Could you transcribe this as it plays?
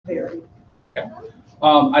Very. Okay.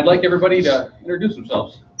 I'd like everybody to introduce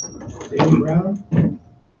themselves. David Brown,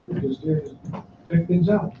 we're just here to check things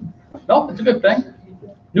out. No, it's a good thing.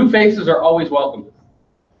 New faces are always welcome.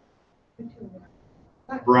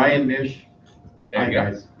 Brian Mish. There you go.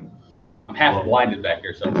 Guys. I'm half blinded back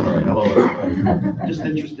here, so. Hello. Just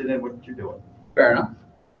interested in what you're doing. Fair enough.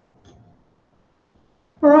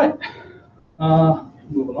 All right.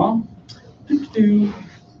 Moving on.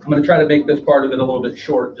 I'm going to try to make this part of it a little bit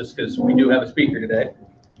short just because we do have a speaker today.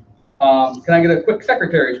 Can I get a quick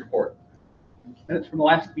secretary's report? Minutes from the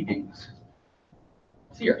last meetings.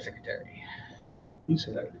 See our secretary. You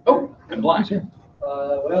say that. Oh, I'm blind.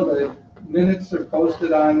 Well, the minutes are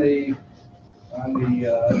posted on the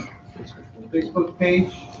Facebook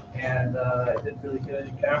page, and I didn't really get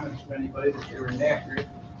any comments from anybody that they were inaccurate.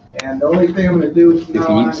 And the only thing I'm gonna do from now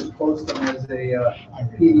on is post them as a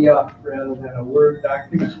PDF rather than a Word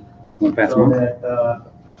document, so that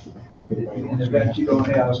in the event you don't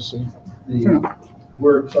have the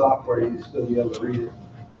Word software, you still be able to read it.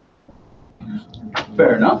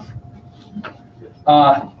 Fair enough.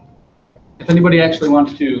 If anybody actually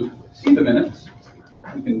wants to see the minutes,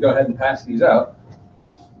 we can go ahead and pass these out.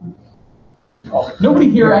 Nobody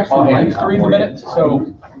here actually likes to read the minutes,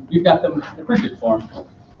 so you've got them in printed form.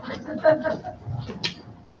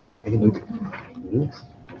 They're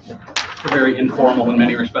very informal in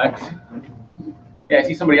many respects. Yeah, I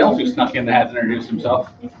see somebody else who snuck in that hasn't introduced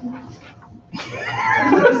himself.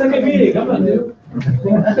 Second meeting, come on, dude.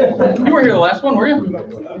 You were here the last one, were you?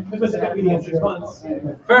 It was a second meeting in 6 months.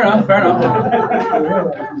 Fair enough, fair enough.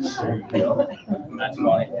 That's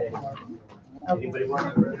funny.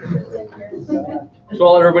 So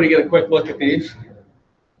I'll let everybody get a quick look at these.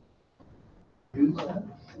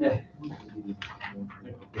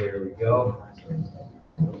 There we go.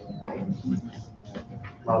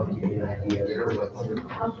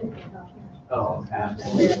 Oh,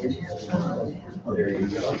 absolutely. There you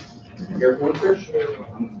go. Your pointer?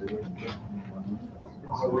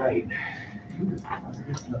 All right.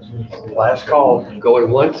 Last call, going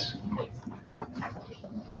once.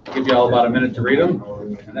 Give you all about a minute to read them,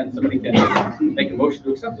 and then somebody can make a motion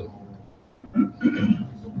to accept them.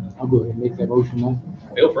 I'll go ahead and make that motion now.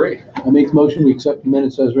 Feel free. I make the motion, we accept the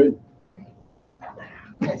minutes as written.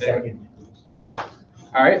 Second.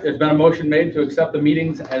 All right, there's been a motion made to accept the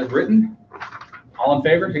meetings as written. All in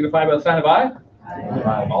favor, signify by the sign of aye.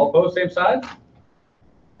 Aye. All opposed, same side.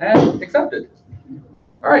 And accepted.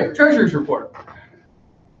 All right, treasurer's report.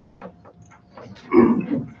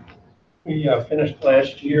 We finished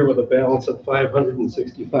last year with a balance of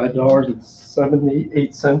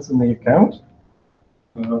 $565.78 in the account.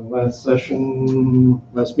 Last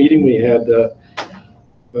meeting, we had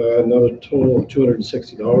another total of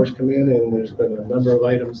 $260 come in, and there's been a number of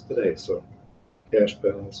items today, so cash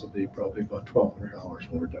balance will be probably about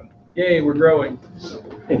 $1,200 when we're done. Yay, we're growing.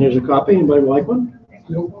 And here's a copy. Anybody like one?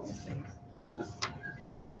 Nope.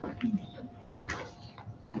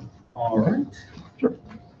 All right. Sure.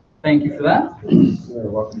 Thank you for that. You're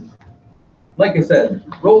welcome. Like I said,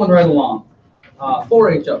 rolling right along.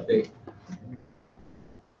 4-H update.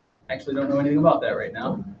 Actually don't know anything about that right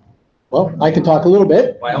now. Well, I can talk a little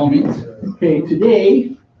bit. By all means. Okay,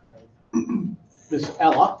 today, Miss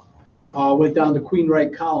Ella went down to Queen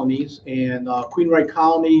Wright Colonies, and Queen Wright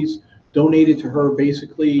Colonies donated to her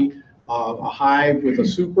basically a hive with a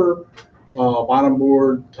super, bottom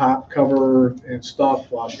board, top cover, and stuff.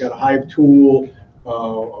 She got a hive tool,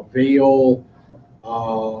 a veil,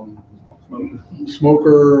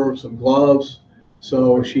 smoker, some gloves.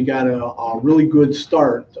 So she got a really good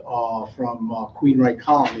start from Queen Wright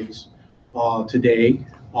Colonies today.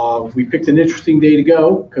 We picked an interesting day to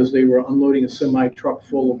go because they were unloading a semi truck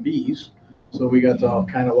full of bees. So we got to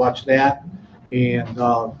kind of watch that. And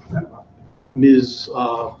Ms.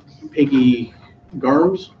 Peggy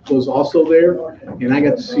Garms was also there. And I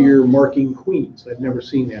got to see her marking queens. I'd never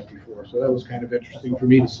seen that before. So that was kind of interesting for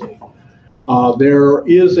me to see. There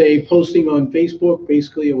is a posting on Facebook.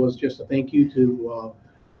 Basically, it was just a thank you to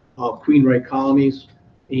Queen Wright Colonies.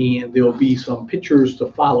 And there'll be some pictures to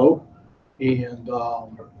follow. And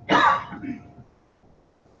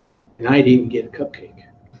I didn't get a cupcake.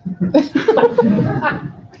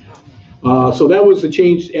 So that was the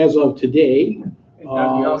change as of today. Ed,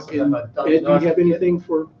 do you have anything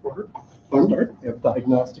for her? I'm sorry. You have a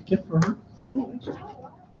diagnostic kit for her?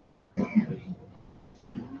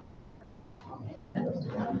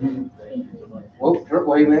 Whoa,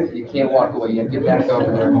 wait a minute, you can't walk away, you have to get back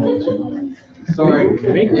over there. Sorry,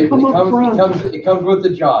 it comes with the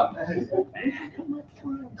job.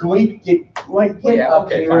 Can we get Like, Yeah, get up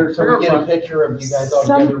okay, here fine. so we get a Fine. picture of you guys all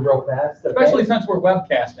Some- together real fast. okay? Especially since we're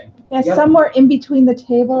webcasting. Yeah, Yep. somewhere in between the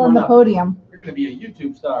table and the podium, You're gonna be a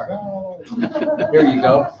YouTube star. There you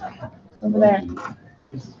go. over there.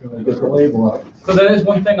 Get the label up. So that is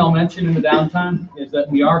one thing I'll mention in the downtime, is that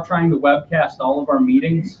we are trying to webcast all of our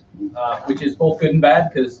meetings, which is both good and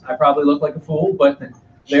bad, because I probably look like a fool, but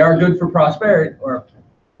they are good for prosperity, or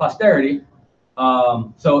posterity.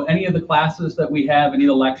 So any of the classes that we have, any of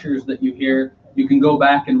the lectures that you hear, you can go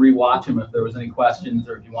back and rewatch them if there was any questions,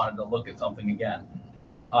 or if you wanted to look at something again.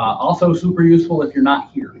 Also super useful if you're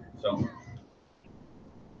not here, so.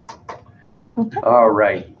 All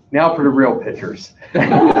right, now for the real pictures. Okay,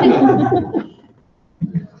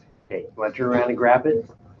 you want to turn around and grab it?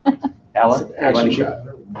 Alan? you wanna- Action shot.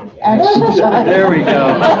 Action shot. There we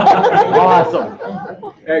go. Awesome.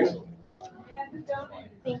 Excellent.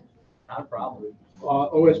 Not a problem.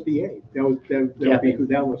 OSBA, that would be who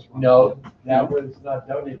that was from. No, that was not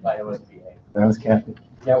donated by OSBA. That was Kathy.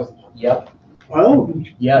 That was, yep, Oh.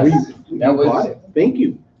 yes, we that was, got it. Thank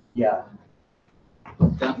you. yeah.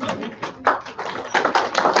 Definitely.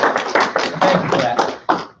 Thank you for that.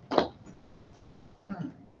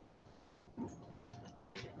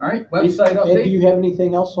 All right, website Ed, do update. you have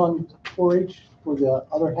anything else on 4-H for the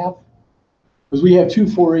other half? Because we have two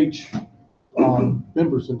 4-H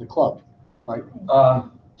members in the club, right?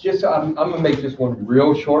 Just, I'm gonna make this one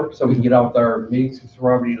real short so we can get on with our meetings, since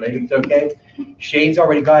we're already late, it's okay. Shane's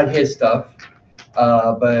already got his stuff,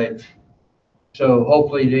 but, so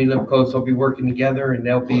hopefully they live close, they'll be working together, and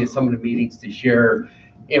they'll be at some of the meetings to share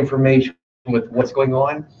information with what's going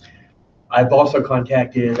on. I've also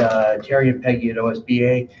contacted Terry and Peggy at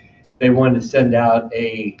OSBA. They wanted to send out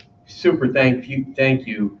a super thank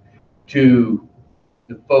you to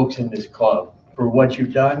the folks in this club for what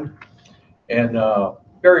you've done, and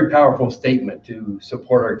very powerful statement to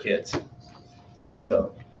support our kids.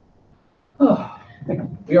 So,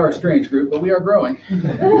 We are a strange group, but we are growing.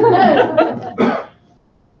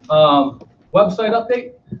 Website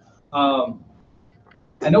update.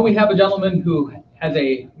 I know we have a gentleman who has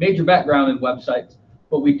a major background in websites,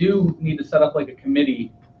 but we do need to set up like a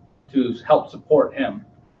committee to help support him.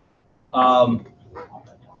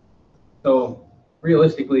 So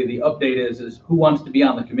realistically, the update is who wants to be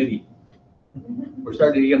on the committee? We're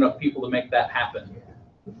starting to get enough people to make that happen.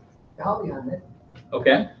 I'll be on it.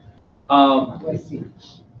 Okay. Let's see.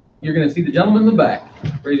 You're gonna see the gentleman in the back.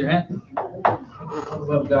 Raise your hand.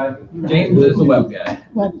 Web guy. James is the web guy.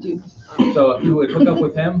 What do? So if you would hook up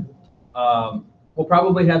with him, we'll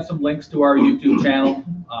probably have some links to our YouTube channel,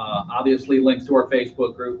 obviously links to our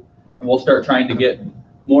Facebook group, and we'll start trying to get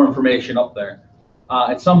more information up there.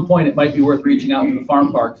 At some point, it might be worth reaching out to the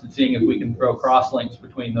farm parks and seeing if we can throw cross links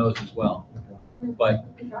between those as well. But,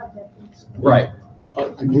 right, I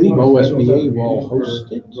believe OSBA will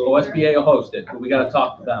host it. OSBA will host it, but we gotta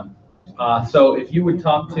talk to them. So if you would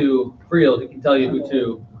talk to Friel, he can tell you who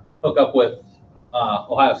to hook up with,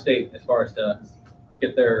 Ohio State as far as to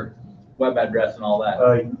get their web address and all that.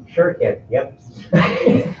 Sure can, yep.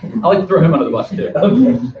 I like to throw him under the bus too.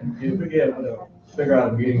 If we get, figure out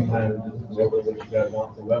a meeting time, what you guys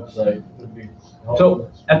want for the website, would be helpful.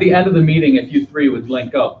 So at the end of the meeting, if you three would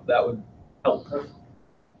link up, that would help.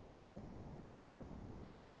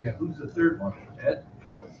 Yeah, who's the third one? Ed?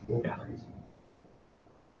 Yeah.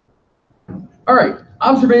 All right,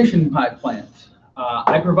 observation pipe plans.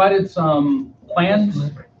 I provided some plans.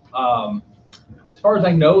 As far as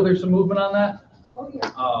I know, there's some movement on that.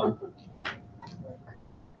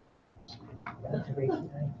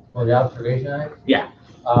 For the observation eye? Yeah.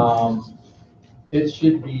 It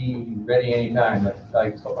should be ready anytime. I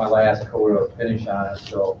put my last coat of finish on it,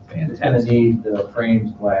 so it's gonna Fantastic. need the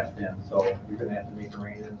frames glassed in, so you're gonna have to make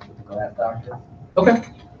arrangements with the glass doctor. Okay,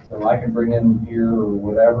 So I can bring in here or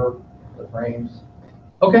whatever, the frames.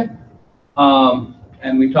 okay.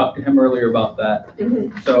 And we talked to him earlier about that.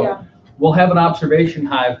 So we'll have an observation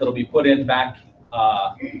hive that'll be put in back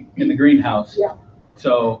in the greenhouse. Yeah.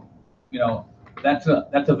 So, you know, that's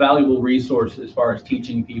a valuable resource as far as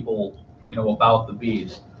teaching people, you know, about the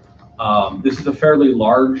bees. This is a fairly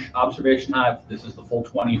large observation hive. This is the full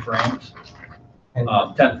 20 frames,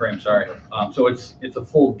 10 frames, sorry. So it's a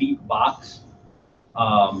full deep box.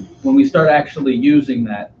 When we start actually using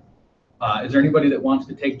that, is there anybody that wants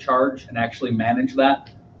to take charge and actually manage that?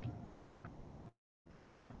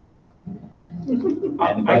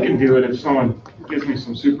 I can do it if someone gives me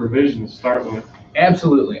some supervision to start with.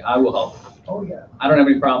 Absolutely, I will help. Oh, yeah. I don't have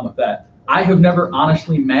any problem with that. I have never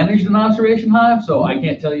honestly managed an observation hive, so I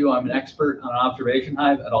can't tell you I'm an expert on an observation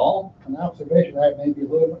hive at all. An observation hive may be a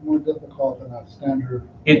little bit more difficult than a standard.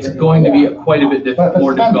 It's going to be quite a bit But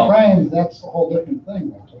more if it's difficult. frames, that's a whole different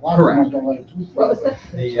thing. A lot of them don't let it. Well,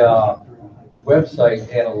 the website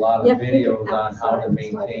had a lot of videos on how to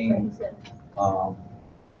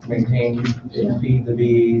feed the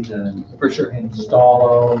bees and For sure.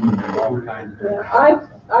 install them and all kinds of. Yeah,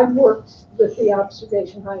 I've worked with the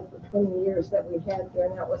observation hive for 20 years that we had here,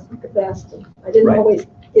 and that wasn't the best. And I didn't Right. always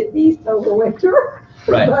get bees over winter,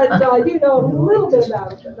 Right. but I do know a little bit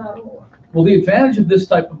about it, but not a lot. Well, the advantage of this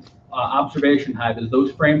type of observation hive is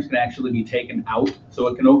those frames can actually be taken out, so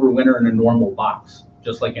it can overwinter in a normal box,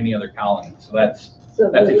 just like any other colony. So that's So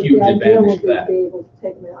a the huge idea advantage would to that. be able to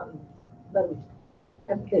take them out and let them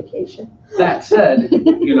have a vacation. That said,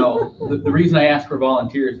 you know, the reason I ask for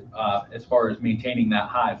volunteers as far as maintaining that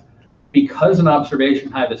hive, because an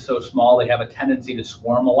observation hive is so small, they have a tendency to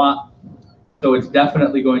swarm a lot. So it's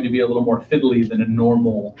definitely going to be a little more fiddly than a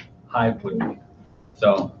normal hive would be.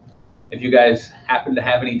 So if you guys happen to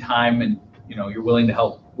have any time and, you know, you're willing to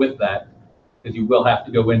help with that, because you will have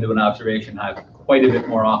to go into an observation hive quite a bit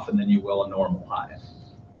more often than you will a normal hive.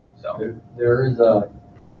 So There is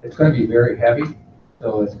it's going to be very heavy,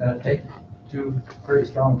 so it's going to take two pretty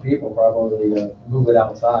strong people probably to move it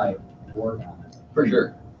outside to work on it. for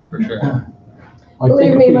sure, for sure.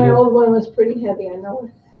 Believe me, my old one was pretty heavy, I know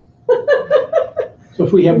it. So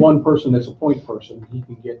if we have one person that's a point person, he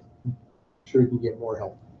can get, sure he can get more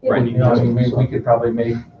help. Yeah. Right. You know, I mean, maybe we could probably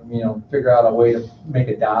figure out a way to make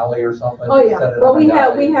a dolly or something. Oh, yeah, set it well, on a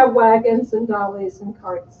dolly. we have wagons and dollies and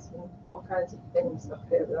carts and all kinds of things up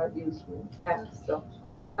there that I've used in the past, so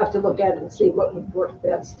I have to look at it and see what would work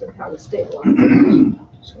best and how to stabilize it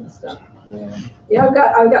and stuff. Yeah,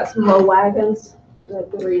 I've got some more wagons that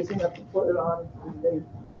we're using up to put it on. And then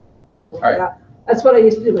right. That's what I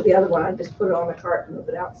used to do with the other one, I just put it on the cart and move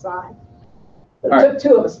it outside. But All it right. took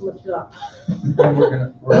two of us to lift it up. And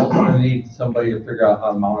we're also gonna need somebody to figure out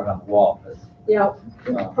how to mount it on the wall. 'Cause, Yeah,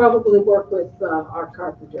 we could probably work with our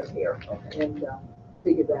carpenter here and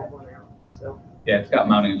figure that one out, so. Yeah, it's got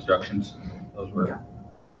mounting instructions. Those were,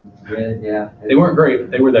 yeah. they weren't great, but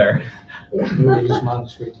they were there. They just mount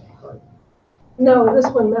straight to the cart. No, this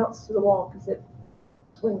one mounts to the wall because it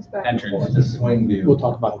swings back and Entrance. forth. It's a swing view. We'll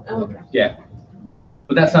talk about it. Okay. Yeah.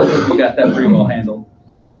 But that sounds like we got that pretty well handled.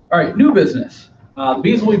 All right, new business. The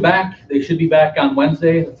bees will be back. They should be back on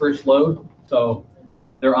Wednesday, the first load. So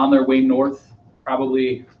they're on their way north,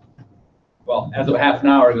 probably, well, as of half an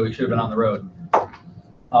hour ago, we should have been on the road.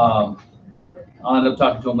 I'll end up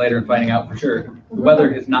talking to them later and finding out for sure. The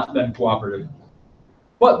weather has not been cooperative,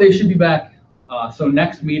 but they should be back. So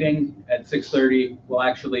next meeting at 6:30, we'll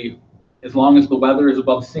actually, as long as the weather is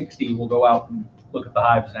above 60, we'll go out and look at the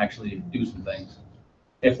hives and actually do some things.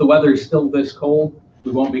 If the weather is still this cold,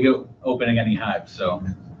 we won't be opening any hives, so,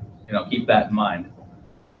 you know, keep that in mind.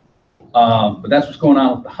 But that's what's going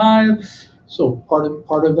on with the hives. So part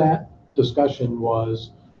of that discussion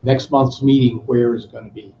was next month's meeting, where is it going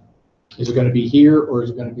to be? Is it going to be here or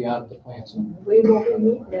is it going to be out at the plant center? We will be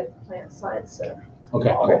meeting at the Plant Science Center. Okay.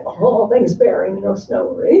 All things bearing, no snow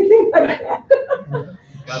or anything like that.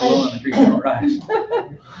 Got a little on the creek, don't rise.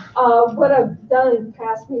 What I've done in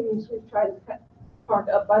past meetings, we've tried to park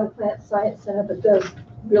up by the Plant Science Center, but there's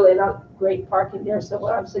really not great parking there. So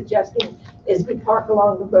what I'm suggesting is we park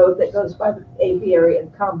along the road that goes by the aviary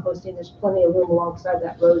and composting. There's plenty of room alongside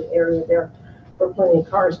that road area there for plenty of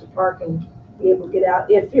cars to park and be able to get out.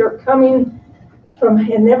 If you're coming from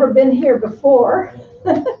and never been here before,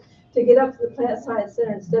 to get up to the Plant Science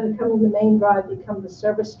Center, instead of coming the main drive, you come the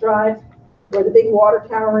service drive where the big water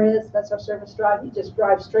tower is. That's our service drive. You just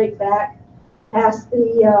drive straight back past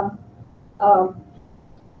the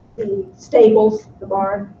stables, the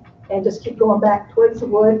barn, and just keep going back towards the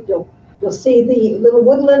wood. You'll see the little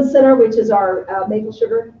woodland center, which is our maple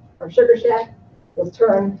sugar, our sugar shack. You'll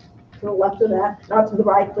turn to the left of that, not to the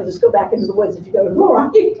right, but just go back into the woods if you go to the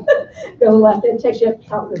right. Go to the left, it takes you up the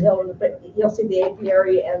top of the hill, and you'll see the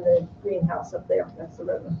apiary and the greenhouse up there. That's the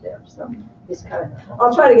road up there. So just kind of,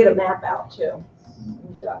 I'll try to get a map out too.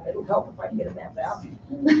 It'll help if I can get a map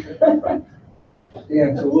out.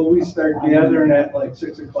 Yeah, so will we start gathering at like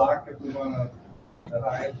 6 o'clock if we want to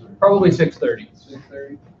hive? Probably 6:30.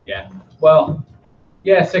 6:30? Yeah. Well,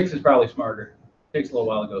 yeah, 6 is probably smarter. Takes a little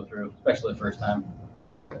while to go through, especially the first time.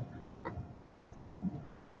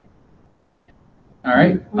 All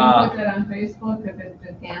right. Will you put that on Facebook if it's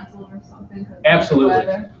been canceled or something? 'cause of the Absolutely.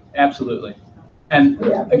 weather? Absolutely. And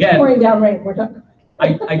Yeah, it's again, pouring down rain. We're done.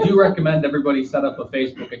 I do recommend everybody set up a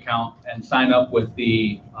Facebook account and sign up with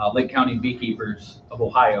the Lake County Beekeepers of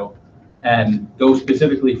Ohio. and go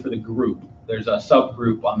specifically for the group. There's a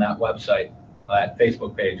subgroup on that website, that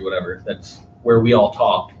Facebook page, whatever, that's where we all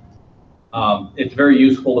talk. It's very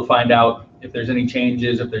useful to find out if there's any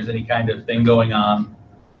changes, if there's any kind of thing going on.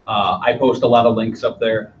 I post a lot of links up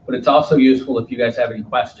there, but it's also useful if you guys have any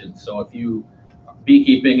questions. So if you are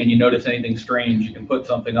beekeeping and you notice anything strange, you can put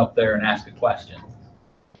something up there and ask a question.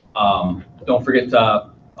 Don't forget to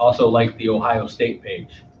also like the Ohio State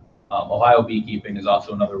page. Ohio Beekeeping is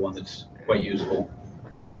also another one that's quite useful.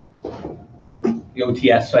 The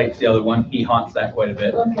OTS site's the other one. He haunts that quite a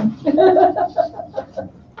bit. Okay.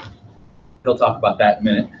 He'll talk about that in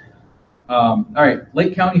a minute. All right,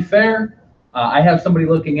 Lake County Fair. I have somebody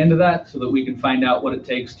looking into that so that we can find out what it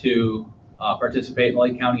takes to participate in the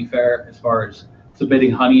Lake County Fair as far as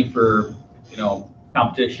submitting honey for,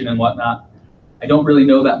 competition and whatnot. I don't really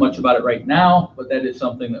know that much about it right now, but that is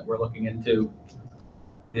something that we're looking into.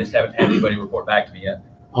 I just haven't had anybody report back to me yet.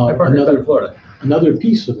 My partner's out in Florida. Another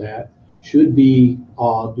piece of that should be,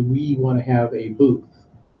 do we want to have a booth?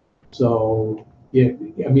 So, yeah,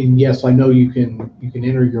 I mean, yes, I know you can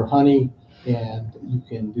enter your honey and you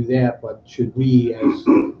can do that, but should we, as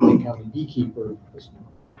Lake County beekeeper,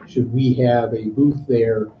 should we have a booth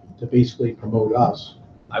there to basically promote us?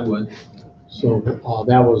 I would. So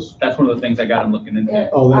that's one of the things I got him looking into.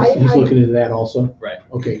 Oh, he's looking into that also? Right.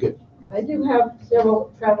 Okay, good. I do have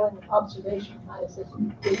several traveling observation hives if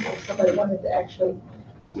somebody wanted to actually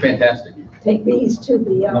Fantastic. take bees to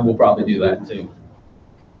the. And we'll probably do that too.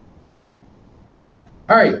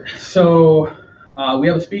 All right, so we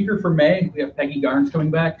have a speaker for May. We have Peggy Garnes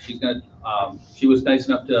coming back. She's gonna. She was nice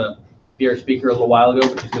enough to be our speaker a little while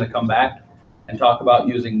ago, but she's gonna come back and talk about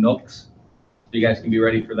using nooks. So you guys can be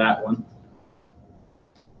ready for that one.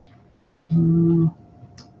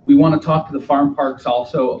 We want to talk to the farm parks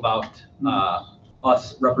also about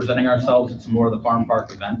us representing ourselves at some more of the farm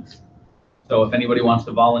park events. So if anybody wants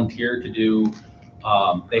to volunteer to do,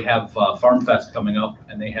 they have Farm Fest coming up,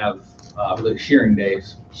 and they have shearing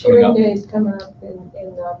days. Shearing days coming up in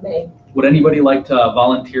May. Would anybody like to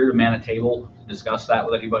volunteer to man a table to discuss that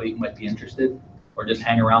with anybody who might be interested, or just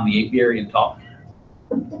hang around the apiary and talk?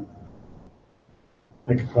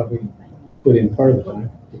 I could probably put in part of the time.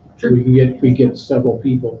 Sure. We get several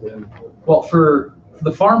people then. Well, for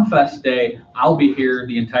the Farm Fest day, I'll be here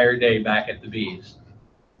the entire day back at the bees.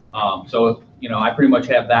 So, I pretty much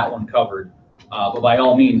have that one covered. But by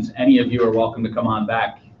all means, any of you are welcome to come on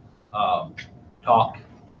back, talk.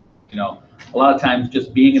 A lot of times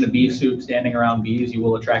just being in a bee suit, standing around bees, you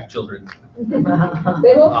will attract children. They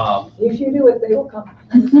will, if you do it, they will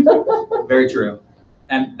come. Very true.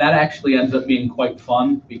 And that actually ends up being quite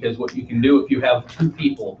fun, because what you can do if you have two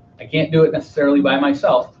people, I can't do it necessarily by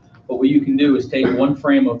myself, but what you can do is take one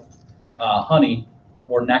frame of honey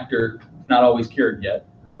or nectar, not always cured yet,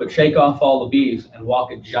 but shake off all the bees and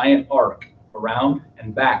walk a giant arc around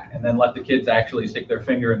and back, and then let the kids actually stick their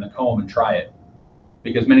finger in the comb and try it.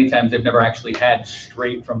 Because many times they've never actually had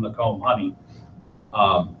straight from the comb honey.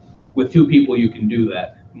 With two people, you can do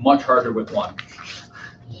that. Much harder with one.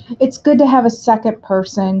 It's good to have a second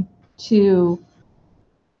person to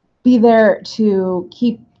be there to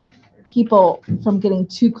keep people from getting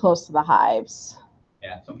too close to the hives.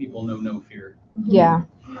 Yeah, some people know no fear. Yeah,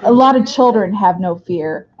 a lot of children have no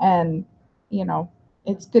fear, and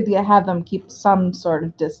it's good to have them keep some sort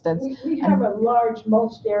of distance. We have a large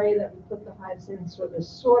mulched area that we put the hives in, so there's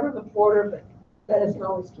sort of a border, but that isn't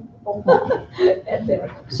always keepable.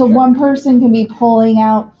 So one person can be pulling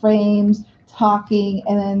out frames, talking,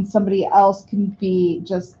 and then somebody else can be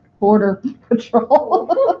just border patrol.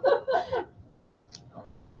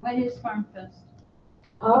 When is Farm Fest?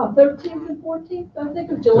 13th and 14th, I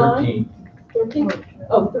think, of July. 13th.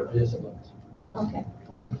 Oh, 13th. Okay.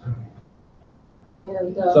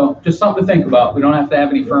 And, So just something to think about. We don't have to have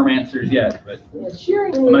any firm answers yet, but yeah,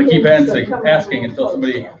 shearing I'm going to keep weekends are coming asking up until close.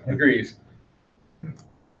 somebody agrees.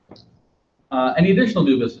 Any additional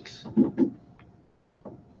new business?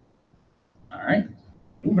 All right,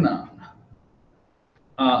 moving on.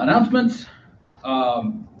 Announcements.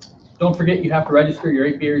 Don't forget you have to register your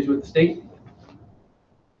apiaries with the state.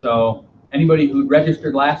 So anybody who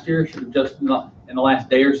registered last year should have just in the last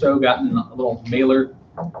day or so gotten a little mailer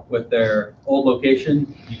with their old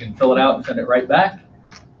location. You can fill it out and send it right back.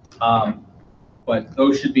 But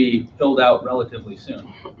those should be filled out relatively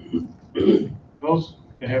soon. Those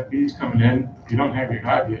that have bees coming in, if you don't have your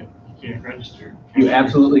hive yet, you can't register. You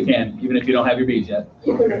absolutely can, even if you don't have your bees yet.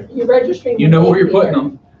 You're registering. You know where you're putting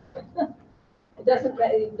them. It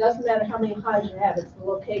doesn't matter how many hives you have, it's the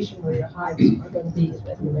location where your hives are going to be. Is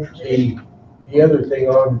what you're registering. The other thing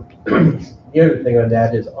on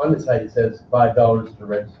that is on the site it says $5 to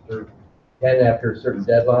register 10 after a certain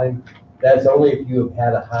deadline. That's only if you have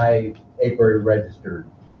had a hive apiary registered.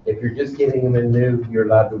 If you're just getting them in new, you're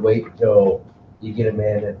allowed to wait until you get them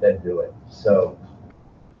in and then do it. So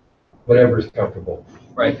whatever's comfortable.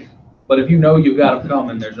 Right. But if you know you've got them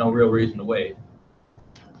coming, there's no real reason to wait.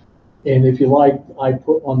 And if you like, I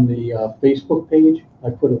put on the Facebook page, I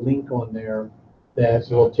put a link on there that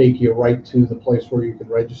will take you right to the place where you can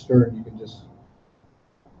register, and you can just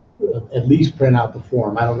at least print out the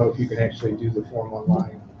form. I don't know if you can actually do the form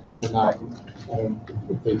online or not.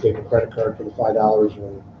 If they take a credit card for the $5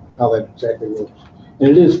 or how that exactly works. And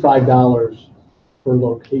it is $5 per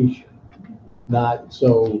location. Not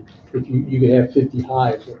so if you could have 50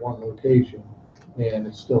 hives at one location and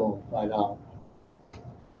it's still $5. All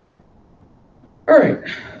right.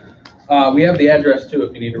 We have the address too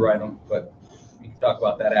if you need to write them, but we can talk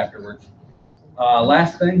about that afterwards.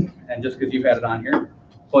 Last thing, and just because you've had it on here,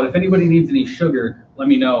 but if anybody needs any sugar, let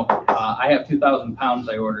me know. I have 2,000 pounds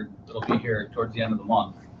I ordered. It'll be here towards the end of the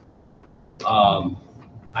month.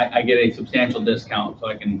 I get a substantial discount, so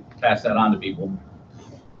I can pass that on to people.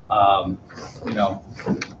 You know,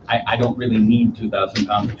 I don't really need 2,000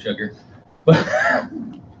 pounds of sugar, but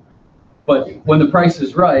when the price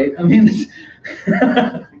is right, I mean,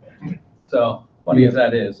 so funny as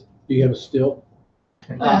that is. Do you have a still?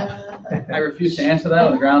 I refuse to answer that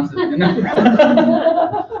on the grounds that,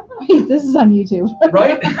 Wait, this is on YouTube.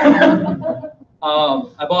 right?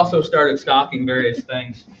 I've also started stocking various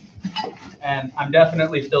things, and I'm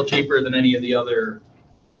definitely still cheaper than any of the other,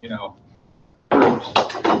 you know, groups.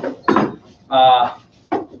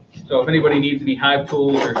 So if anybody needs any hive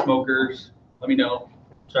tools or smokers, let me know.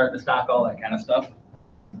 I'm starting to stock all that kind of stuff.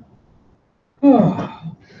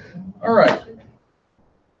 All right.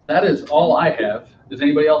 That is all I have. Does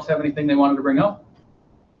anybody else have anything they wanted to bring up?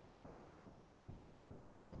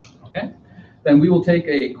 Okay. Then we will take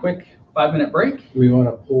a quick 5-minute break. We want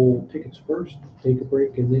to pull tickets first, take a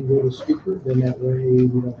break, and then go to speaker. Then that way we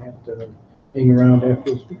don't have to hang around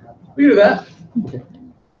after the speaker. We can do that. Okay.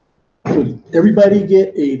 So everybody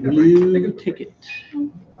get a blue ticket.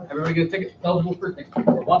 Everybody get a ticket, eligible for a ticket,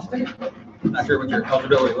 or wants a ticket? Not sure what your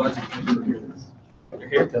eligibility was. You're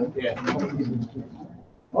here? Yeah.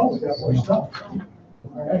 Oh, we got more stuff.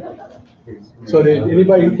 All right. So did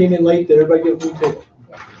anybody who came in late, did everybody get a blue ticket?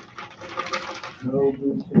 No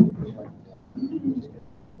blue ticket.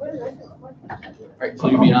 All right, so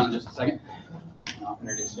you'll be on in just a second. I'll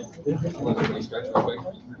introduce you. I'll let everybody stretch real quick.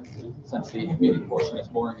 Since the meeting portion is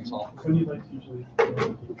boring, so.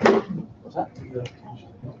 What's that?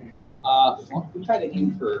 Well, we try to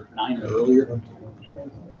aim for 9 or earlier.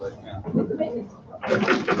 But, yeah.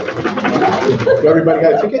 Everybody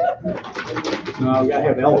got a ticket? No, we gotta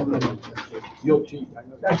have Ellen. You'll cheat.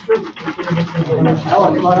 That's true.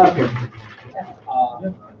 Ellen, come on up here.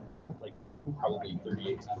 Like probably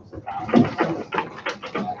 38 cents a pound.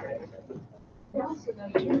 Oh,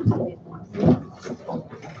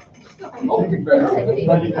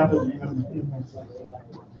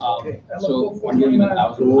 so we're giving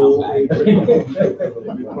 1,000 pound bags. And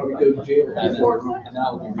then I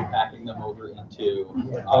will be repacking them over into,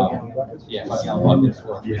 buckets.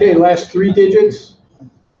 Okay, last 3 digits.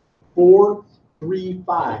 4, 3,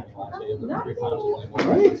 5.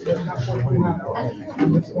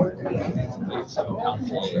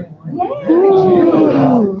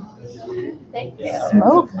 Ooh. Thank you.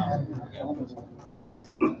 Smoke.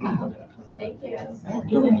 Thank you.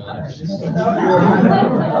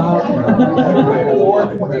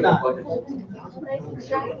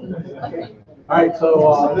 All right,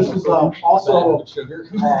 so this is also,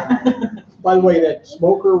 by the way, that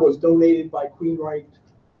smoker was donated by Queen Wright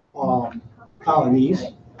Colonies,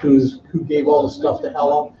 who gave all the stuff to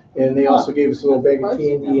Ella, and they also gave us a little bag of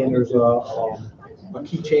candy, and there's a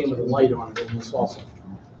keychain with a light on it, and it's awesome.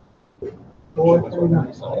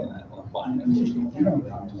 432.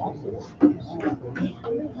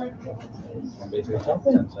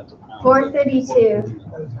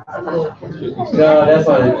 No, that's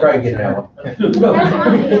why they try to get out.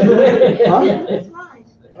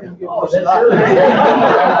 Oh, that's yours.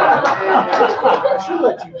 I should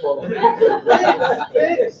let you pull it.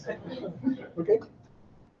 Okay.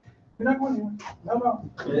 You're not going anywhere. No.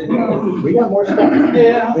 We got more stuff.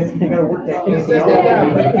 Yeah. We gotta work that.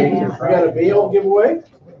 We got a veil giveaway.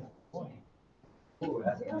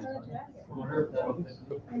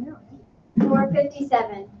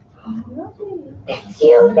 457. That's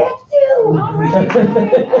you. That's you. All right.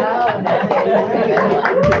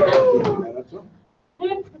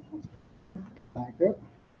 Back up.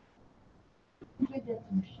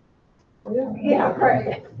 Yeah,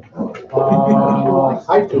 right.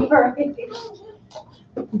 Hi, Pete.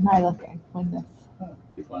 am I looking when this?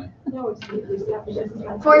 Be funny.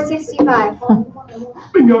 465.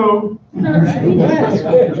 Bingo.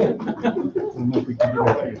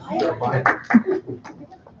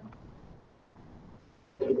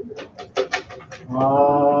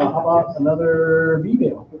 How about another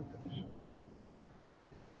email?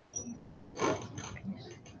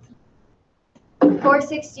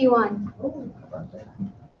 $461.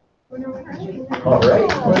 All right.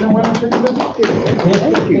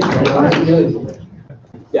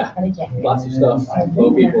 Yeah, lots of stuff,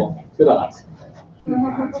 low people, good odds.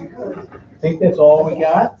 I think that's all we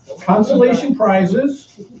got. Consolation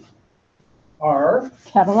prizes are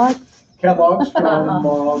catalogs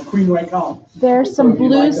from Queen Wright County. There's some So if you'd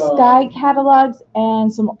Blue like, Sky catalogs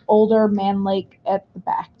and some older Man Lake at the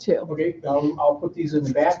back too. Okay, I'll put these in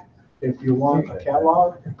the back. If you want a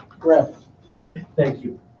catalog, grab it. Thank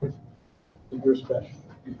you. You're special.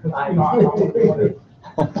 All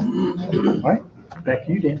right, back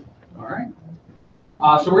to you, Dan. All right.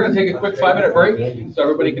 So we're gonna take a quick 5-minute break so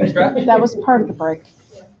everybody can stretch. That was part of the break.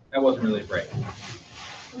 That wasn't really a break.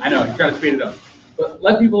 I know, you try to speed it up. But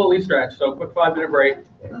let people at least stretch, so quick 5-minute break.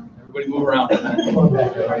 Everybody move around. Should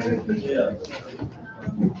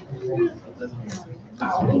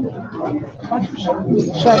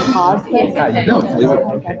I pause this? No, leave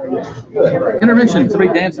it. Intermission,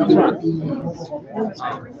 somebody dancing.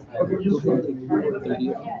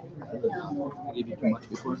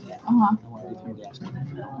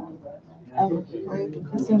 Oh,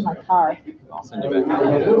 it's in my car.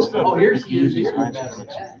 Oh, here's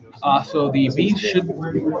so the bees should,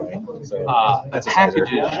 the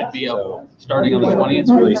packages should be up starting on the 20th.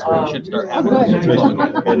 You should start having them.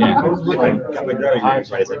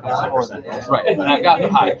 Right, and I got the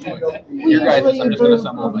hive. Your guys, I'm just gonna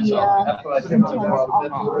assemble it myself. I don't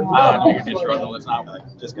know, you're just struggle. It's not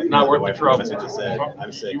worth the trouble.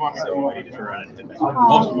 I'm sick, so I need to turn around and hit that.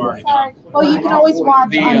 Most of them are already done. Well, you can always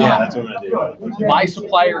watch on That's what I'm gonna do. My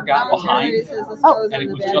supplier got behind, and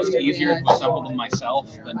it was just easier to assemble them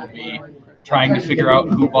myself than to be trying to figure out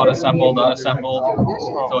who bought assembled, unassembled.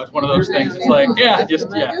 So it's one of those things. It's like,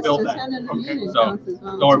 build that. So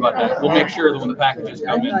don't worry about that. We'll make sure that when the packages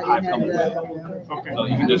come in, I come with that. So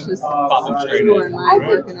you can just pop them straight in.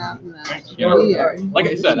 You know, like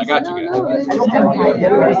I said, I got you guys.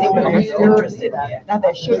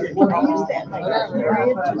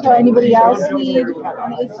 So anybody else need? What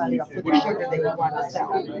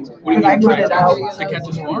do you mean, try to catch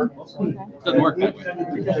a swarm? Doesn't work that way.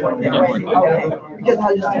 Okay, because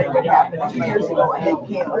I'll just tell you what happened 2 years ago, I had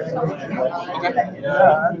kale or something.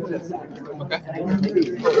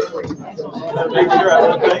 Make sure I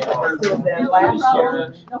look like So then last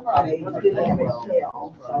year, I didn't have a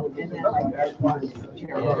kale, and then like that was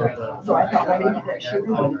terrible. So I thought maybe that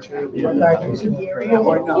sugar was our new area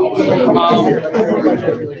or no?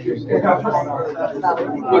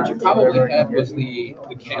 What you probably had was the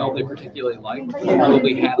kale they particularly liked. You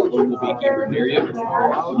probably had a local beekeeper near you.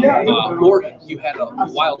 Or you had a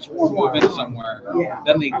wild swarm move in somewhere,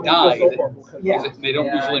 then they died, because they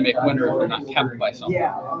don't usually make winter if they're not kept by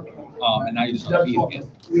someone. And now you just want to feed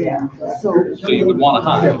again. Yeah. So you would want to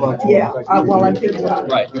hive. Yeah, well, I'm thinking about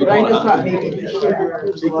it. Right. You would But I want just to thought hive. maybe this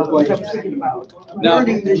year, which I'm thinking about, No.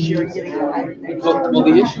 learning this year, getting a higher next year. Well,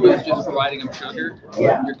 the issue is just providing them sugar.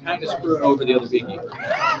 Yeah. You're kind of screwing over the other beekeeper.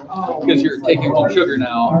 Because you're taking home sugar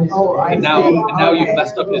now, and now you've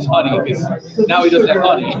messed up his honey, because now he doesn't have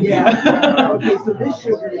honey. Okay, so this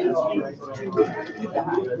sugar is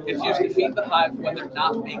It's used to feed the hive when they're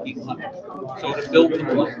not making honey, so to build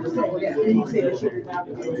them up.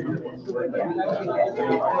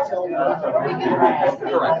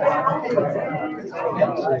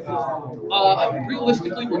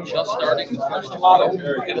 Realistically, we're just starting the first flow.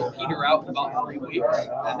 It'll peter out in about 3 weeks,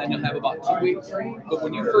 and then you'll have about 2 weeks. But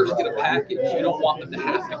when you first get a package, you don't want them to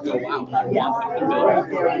have to go out. You want them to build.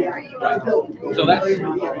 Right. So that's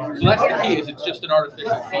the key. Is it's just an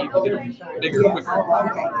artificial feed to get them bigger quicker. All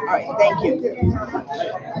right, thank you.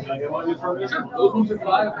 Sure. Those ones are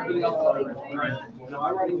 5. Everything else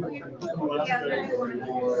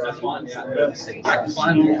that's fine. That's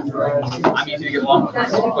fine. I'm easy to get along with.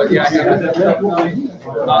 But yeah,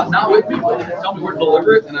 not with me, but tell me where to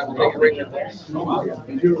deliver it, and I will take it right to your place. We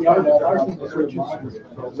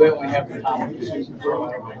only have the time.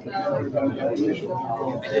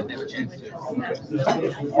 I didn't have a chance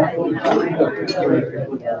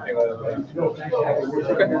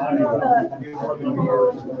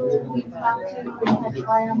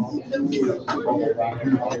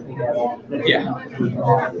Yeah.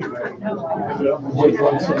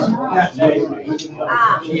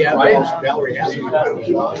 Yeah, right. Valerie has you.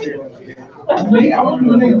 Me, I wasn't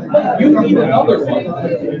doing anything. You need another one.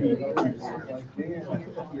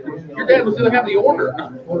 Your dad was gonna have the order. I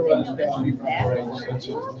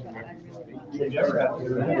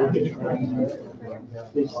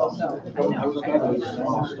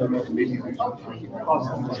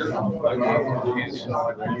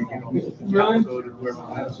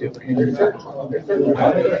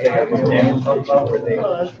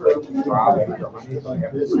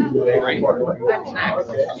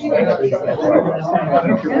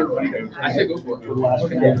say go for it.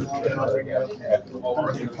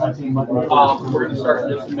 We're gonna start in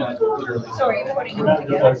just a minute. Sorry, what are you doing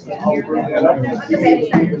together?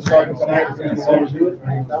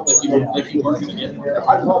 If you weren't gonna get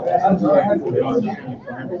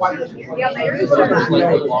Yeah, yours are,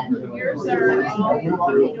 yours are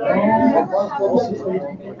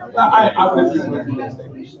all.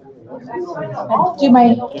 Do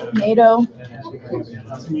my NATO.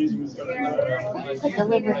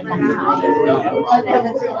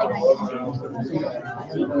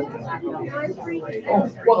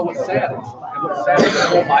 Well, what's sad is the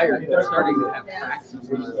whole buyer, they're starting to have cracks. So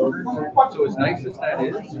as nice as that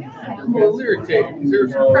is, a little irritating, because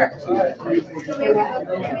there's some cracks.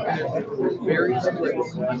 Very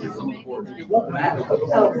splits on some of the boards. It won't matter.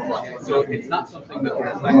 So it's not something that will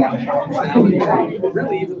affect the functionality, but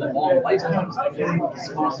really even the long lifetime.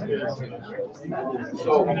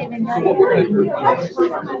 So what we're gonna do. So what we're gonna do is we're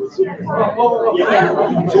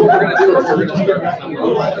gonna start with some of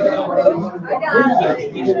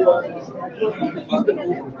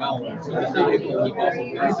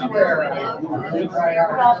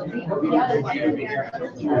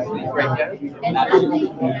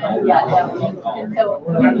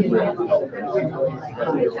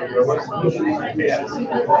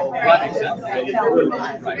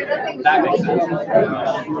that makes sense.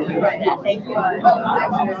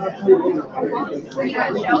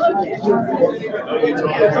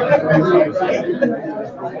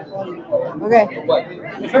 Okay.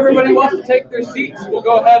 If everybody wants to take their seats, we'll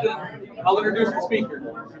go ahead and I'll introduce the speaker.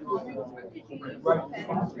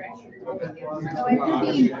 So I'm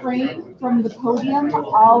being framed from the podium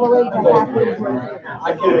all the way to halfway through.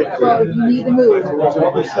 So you need to move.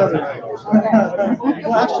 Well,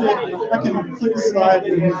 actually, I can click slide.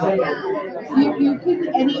 You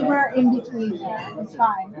can anywhere in between there. It's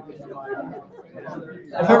fine.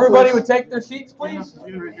 If everybody would take their seats, please.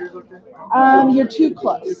 You're too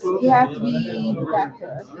close. You have to be back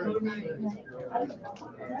there.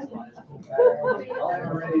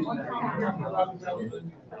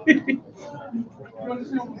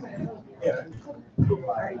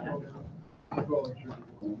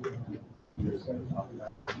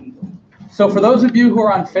 So for those of you who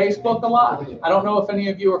are on Facebook a lot, I don't know if any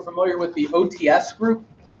of you are familiar with the OTS group.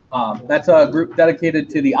 That's a group dedicated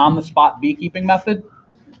to the on-the-spot beekeeping method.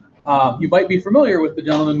 You might be familiar with the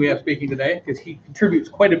gentleman we have speaking today because he contributes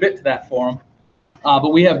quite a bit to that forum.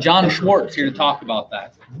 But we have John Schwartz here to talk about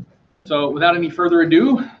that. So without any further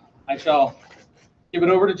ado, I shall give it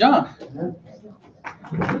over to John.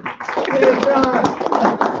 Hey, John.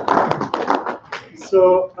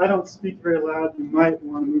 So I don't speak very loud. You might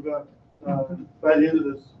want to move up. By the end of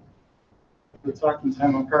the talking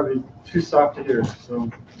time, I'm probably too soft to hear. So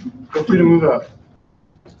feel free to move up.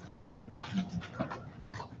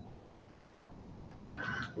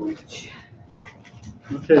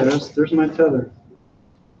 Okay, there's my tether.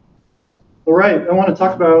 All right, I want to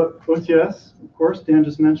talk about OTS. Of course, Dan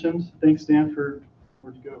just mentioned. Thanks, Dan, for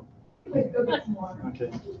where'd you go? Okay.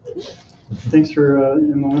 Thanks for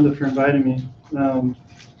and Melinda for inviting me.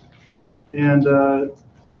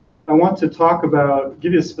 I want to talk about,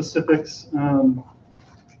 give you specifics, and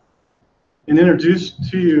introduce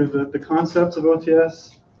to you the concepts of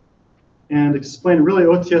OTS, and explain really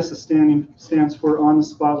OTS stands for on the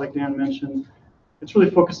spot, like Dan mentioned. It's really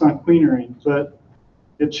focused on queening, but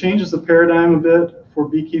it changes the paradigm a bit for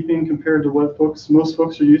beekeeping compared to what most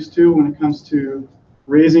folks are used to when it comes to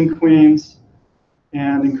raising queens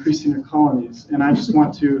and increasing your colonies. And I just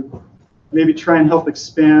want to maybe try and help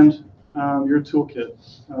expand your toolkit,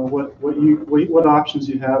 what options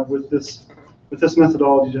you have with this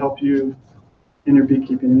methodology to help you in your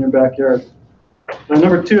beekeeping in your backyard.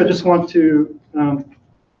 Number two, I just want to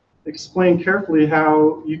explain carefully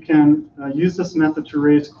how you can use this method to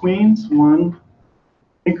raise queens. One,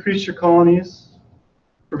 increase your colonies,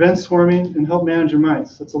 prevent swarming, and help manage your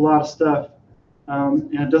mites. That's a lot of stuff.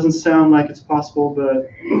 And it doesn't sound like it's possible, but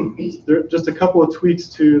there just a couple of tweaks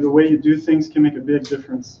to the way you do things can make a big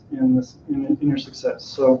difference in your success.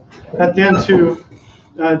 So at the end too,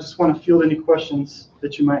 I just want to field any questions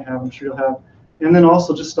that you might have. I'm sure you'll have. And then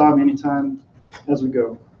also just stop me anytime as we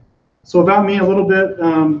go. So about me a little bit,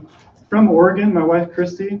 from Oregon, my wife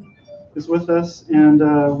Christy is with us,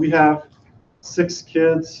 and we have 6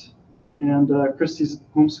 kids, and Christy's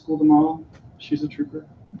homeschooled them all. She's a trooper.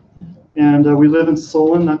 And we live in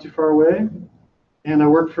Solon, not too far away. And I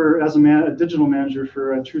work as a digital manager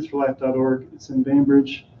for truthforlife.org. It's in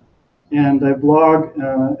Bainbridge. And I blog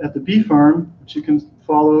at theBee.Farm, which you can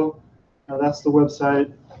follow. That's the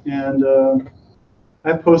website. And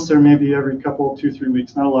I post there maybe every couple, 2-3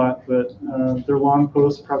 weeks, not a lot, but they're long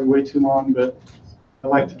posts, probably way too long, but I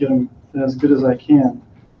like to get them as good as I can.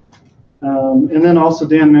 And then also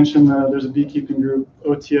Dan mentioned there's a beekeeping group,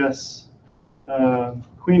 OTS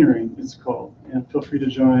Queenery, it's called, and feel free to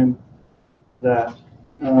join that.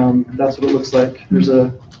 That's what it looks like. There's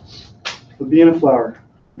a bee and a flower.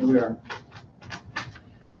 Here we are.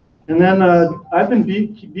 And then I've been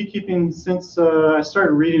beekeeping since I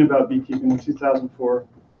started reading about beekeeping in 2004.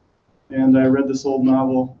 And I read this old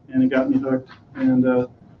novel, and it got me hooked. And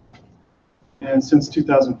since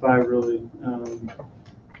 2005, really,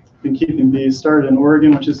 been keeping bees. Started in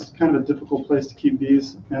Oregon, which is kind of a difficult place to keep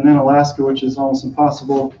bees, and then Alaska, which is almost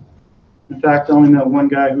impossible. In fact, I only met one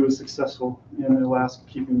guy who was successful in Alaska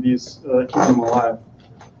keeping bees, keeping them alive.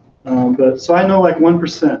 So I know like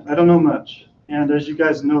 1%. I don't know much. And as you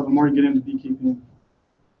guys know, the more you get into beekeeping,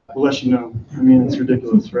 the less you know. I mean, it's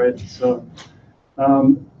ridiculous, right? So,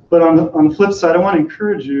 but on the flip side, I want to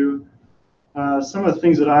encourage you. Some of the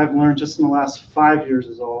things that I've learned just in the last 5 years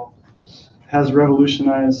has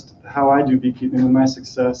revolutionized how I do beekeeping and my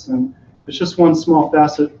success. And it's just one small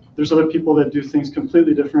facet. There's other people that do things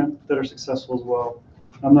completely different that are successful as well.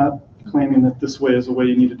 I'm not claiming that this way is the way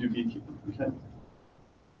you need to do beekeeping. Okay.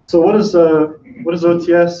 So what is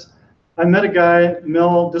OTS? I met a guy,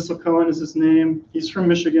 Mel Disselcohen is his name. He's from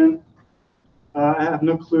Michigan. I have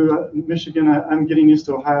no clue. Michigan, I'm getting used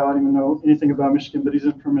to Ohio. I don't even know anything about Michigan, but he's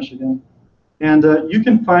from Michigan. And you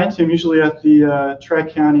can find him usually at the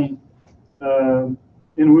Tri-County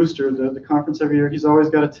in Worcester, the conference every year. He's always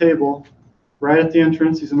got a table right at the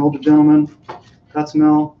entrance. He's an older gentleman. That's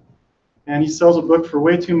Mel. And he sells a book for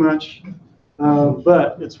way too much,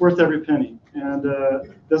 but it's worth every penny. And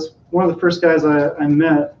that's one of the first guys I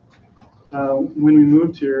met when we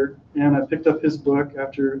moved here. And I picked up his book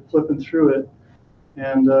after flipping through it.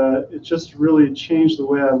 And it just really changed the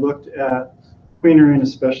way I looked at queenery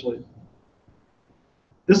especially.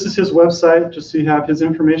 This is his website, just so you have his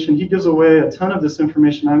information. He gives away a ton of this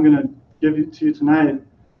information I'm going to give to you tonight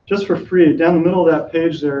just for free. Down the middle of that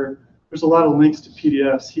page there's a lot of links to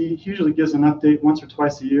PDFs. He usually gives an update once or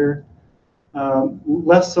twice a year.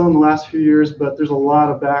 Less so in the last few years, but there's a lot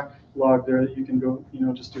of backlog there that you can go,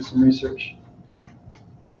 just do some research.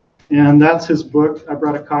 And that's his book. I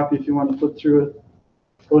brought a copy if you want to flip through it.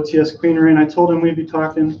 OTS Queenery, and I told him we'd be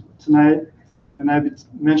talking tonight, and I'd be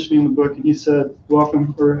mentioning the book, and he said,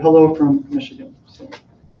 welcome, or hello from Michigan. So,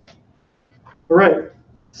 all right,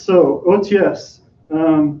 so OTS.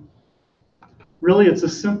 Really, it's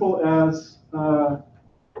as simple as,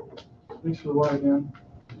 thanks for the water again.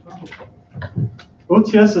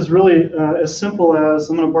 OTS is really as simple as,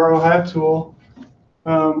 I'm going to borrow a hive tool.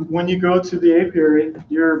 When you go to the apiary,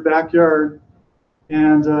 your backyard,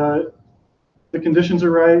 and the conditions are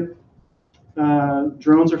right,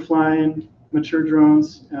 drones are flying, mature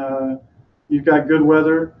drones, you've got good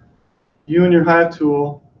weather, you and your hive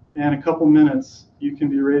tool, and a couple minutes, you can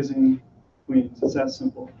be raising queens. It's that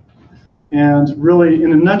simple. And really,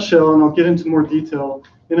 in a nutshell, and I'll get into more detail,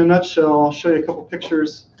 in a nutshell, I'll show you a couple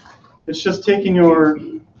pictures. It's just taking your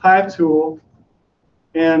hive tool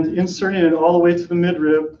and inserting it all the way to the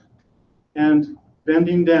midrib and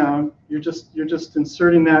bending down. You're just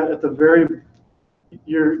inserting that at the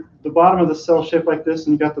bottom of the cell shaped like this,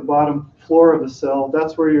 and you got the bottom floor of the cell.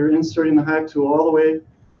 That's where you're inserting the hive tool all the way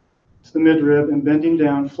to the midrib and bending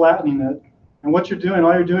down, flattening it. And what you're doing,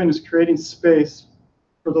 all you're doing is creating space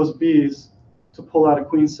for those bees to pull out a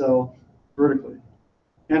queen cell vertically.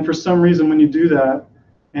 And for some reason, when you do that,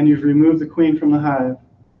 and you've removed the queen from the hive,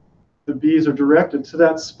 the bees are directed to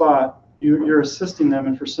that spot. You're assisting them,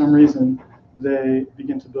 and for some reason, they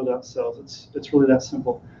begin to build out cells. It's really that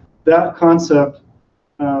simple. That concept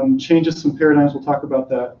changes some paradigms. We'll talk about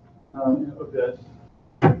that a bit.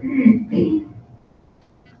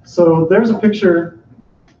 So there's a picture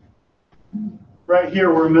right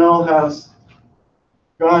here where Mel has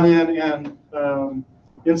gone in and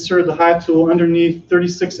inserted the hive tool underneath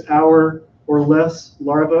 36-hour or less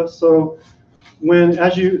larvae. So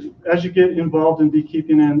as you get involved in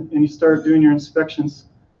beekeeping and you start doing your inspections,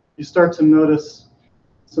 you start to notice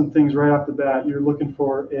some things right off the bat. You're looking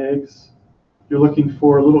for eggs. You're looking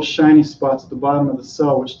for little shiny spots at the bottom of the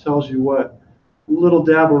cell, which tells you what little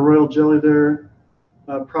dab of royal jelly there.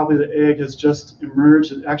 Probably the egg has just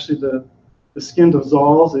emerged. Actually, the skin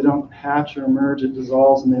dissolves. They don't hatch or emerge. It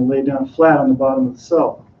dissolves, and they lay down flat on the bottom of the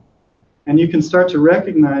cell. And you can start to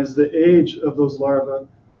recognize the age of those larvae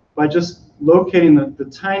by just locating the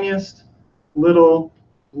tiniest little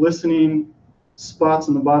glistening spots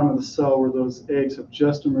on the bottom of the cell where those eggs have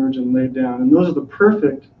just emerged and laid down. And those are the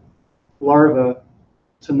perfect larvae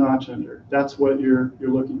to notch under. That's what you're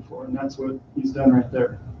looking for, and that's what he's done right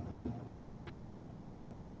there.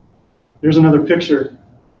 Here's another picture.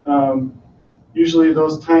 Usually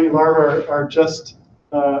those tiny larvae are just,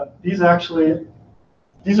 these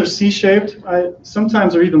are C-shaped.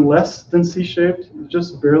 Sometimes they're even less than C-shaped,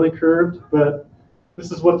 just barely curved, but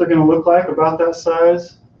this is what they're going to look like, about that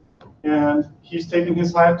size. And he's taking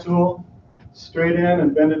his hive tool straight in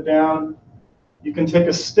and bend it down. You can take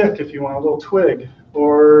a stick if you want, a little twig,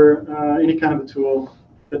 or any kind of a tool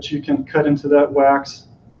that you can cut into that wax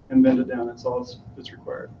and bend it down. That's all that's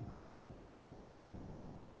required.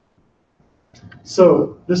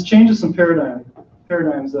 So this changes some paradigms.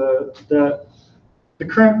 That the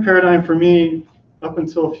current paradigm for me up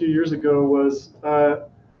until a few years ago was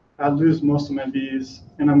I lose most of my bees,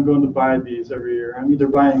 and I'm going to buy bees every year. I'm either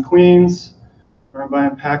buying queens, or I'm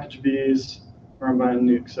buying package bees, or I'm buying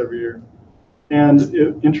nukes every year. And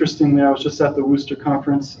interestingly, I was just at the Worcester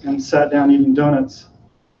conference and sat down eating donuts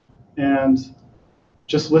and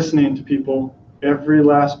just listening to people. Every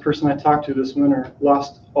last person I talked to this winter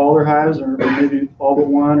lost all their hives, or maybe all but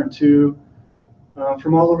one or two,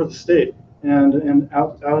 from all over the state and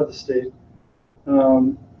out of the state.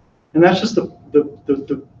 And that's just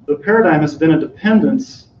the paradigm has been a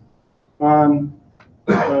dependence on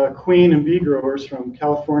queen and bee growers from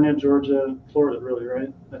California, Georgia, Florida, really,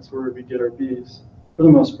 right? That's where we get our bees, for the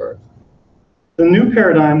most part. The new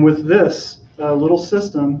paradigm with this little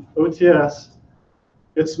system, OTS,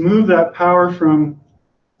 it's moved that power from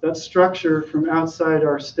that structure from outside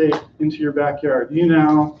our state into your backyard.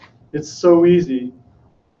 It's so easy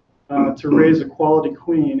to raise a quality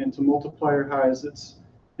queen and to multiply your hives.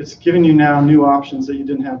 It's giving you now new options that you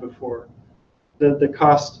didn't have before that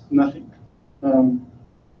cost nothing.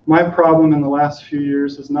 My problem in the last few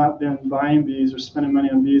years has not been buying bees or spending money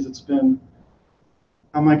on bees. It's been,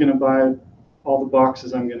 how am I going to buy all the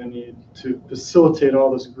boxes I'm going to need to facilitate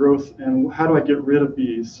all this growth, and how do I get rid of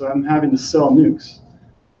bees? So I'm having to sell nukes,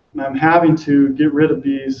 and I'm having to get rid of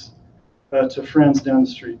bees to friends down the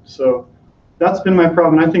street. So that's been my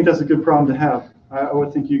problem, and I think that's a good problem to have. I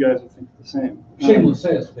would think you guys would think the same. Shameless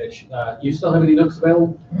sales pitch. You still have any nukes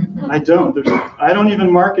available? I don't. I don't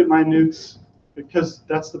even market my nukes because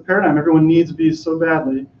that's the paradigm. Everyone needs bees so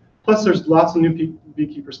badly. Plus, there's lots of new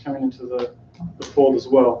beekeepers coming into the fold as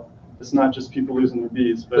well. It's not just people losing their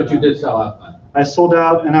bees. But you did sell out, man. I sold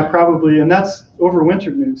out, and and that's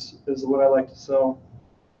overwintered nukes is what I like to sell.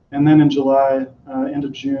 And then in July, end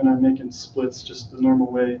of June, I'm making splits just the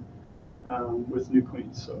normal way with new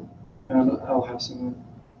queens. So I'll have some.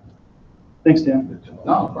 Thanks, Dan.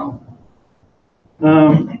 No problem.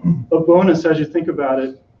 A bonus as you think about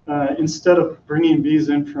it, instead of bringing bees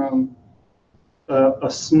in from a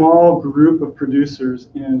small group of producers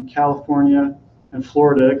in California and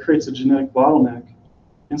Florida, it creates a genetic bottleneck.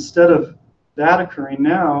 Instead of that occurring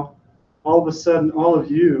now, all of a sudden, all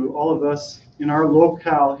of us in our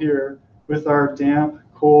locale here with our damp,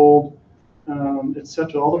 cold,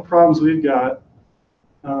 etc., all the problems we've got,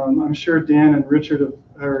 I'm sure Dan and Richard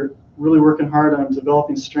are really working hard on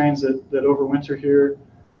developing strains that overwinter here.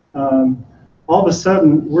 All of a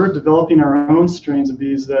sudden, we're developing our own strains of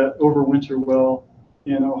bees that overwinter well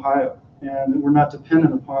in Ohio, and we're not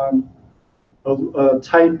dependent upon a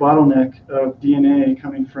tight bottleneck of DNA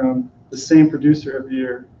coming from the same producer every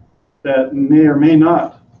year that may or may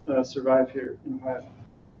not survive here in Ohio.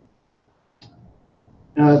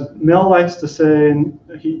 Mel likes to say, and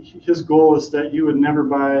his goal is that you would never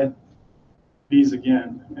buy bees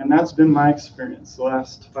again, and that's been my experience the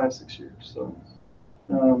last 5-6 years. So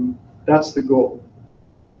that's the goal.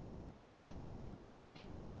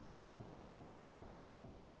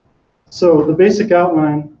 So the basic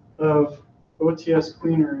outline of OTS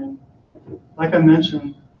queen rearing, like I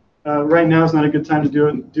mentioned, right now is not a good time to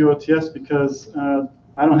do OTS because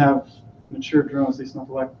I don't have mature drones, at least not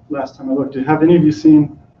the last time I looked. Have any of you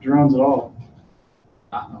seen drones at all?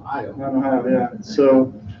 Not in Ohio. Not in Ohio, yeah.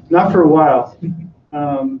 So not for a while.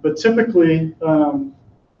 But typically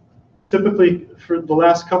for the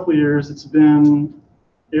last couple of years, it's been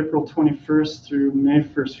April 21st through May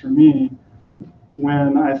 1st for me,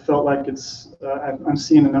 when I felt like I'm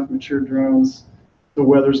seeing enough mature drones, the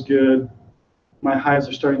weather's good, my hives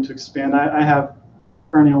are starting to expand. I have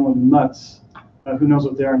perennial nuts Who knows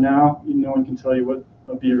what they are now? No one can tell you what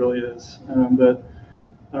a bee really is.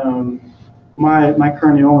 My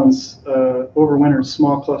carniolan's overwinter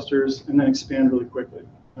small clusters and then expand really quickly.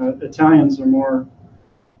 Italians are more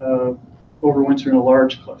overwinter in a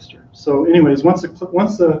large cluster. So anyways, once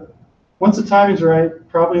the timing's right,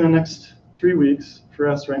 probably in the next 3 weeks for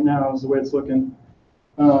us right now is the way it's looking.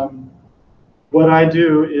 What I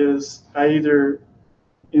do is I either,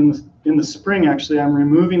 in the spring actually, I'm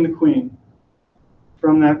removing the queen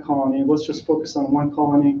from that colony. Let's just focus on one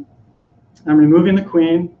colony. I'm removing the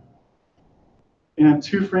queen and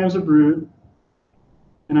 2 frames of brood,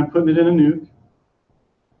 and I'm putting it in a nuke.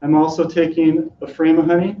 I'm also taking a frame of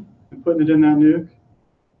honey and putting it in that nuke,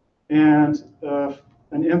 and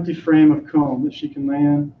an empty frame of comb that she can lay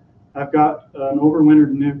in. I've got an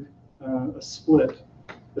overwintered nuke, a split.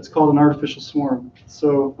 It's called an artificial swarm.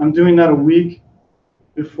 So I'm doing that a week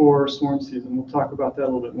before swarm season. We'll talk about that a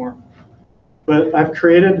little bit more. But I've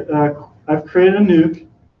created a nuke.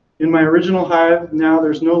 In my original hive, now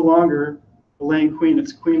there's no longer a laying queen.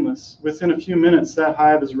 It's queenless. Within a few minutes, that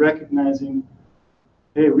hive is recognizing,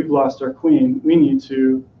 hey, we've lost our queen. We need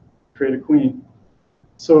to create a queen.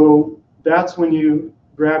 So that's when you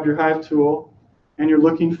grab your hive tool and you're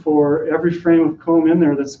looking for every frame of comb in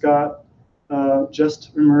there that's got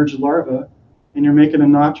just emerged larvae, and you're making a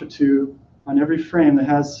notch or 2 on every frame that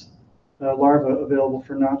has larvae available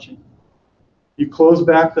for notching. You close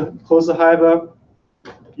the hive up.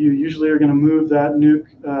 You usually are going to move that nuke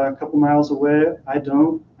a couple miles away. I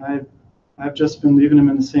don't. I've just been leaving them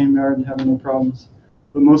in the same yard and having no problems.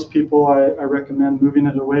 But most people, I recommend moving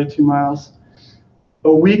it away 2 miles.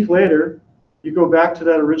 A week later, you go back to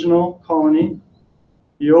that original colony.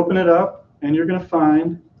 You open it up, and you're going to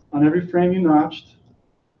find on every frame you notched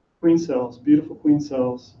queen cells, beautiful queen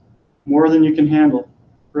cells, more than you can handle.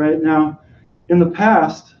 Right now, in the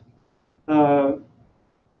past,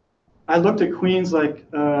 I looked at queens like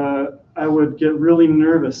I would get really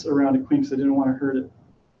nervous around a queen because I didn't want to hurt it.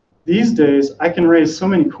 These days, I can raise so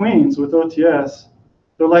many queens with OTS.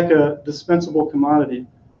 They're like a dispensable commodity.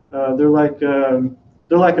 They're like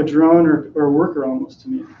a drone or a worker almost to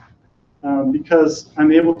me, because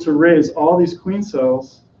I'm able to raise all these queen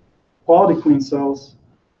cells, quality queen cells,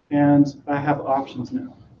 and I have options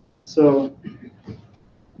now. So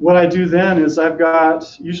what I do then is I've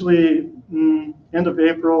got usually end of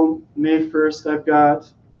April, May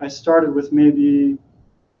 1st, I started with maybe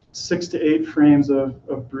 6 to 8 frames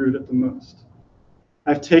of brood at the most.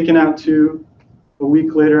 I've taken out 2. A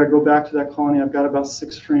week later, I go back to that colony. I've got about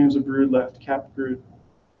 6 frames of brood left, capped brood.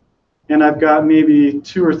 And I've got maybe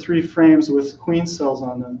 2 or 3 frames with queen cells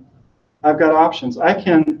on them. I've got options. I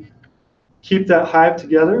can keep that hive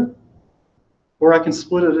together, or I can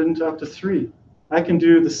split it into up to 3. I can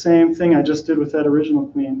do the same thing I just did with that original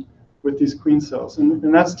queen with these queen cells.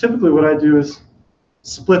 And that's typically what I do, is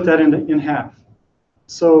split that in half.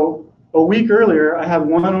 So a week earlier, I had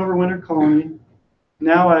 1 overwintered colony.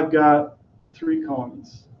 Now I've got 3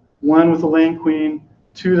 colonies. 1 with a laying queen,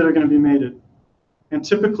 2 that are going to be mated. And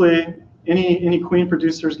typically, any queen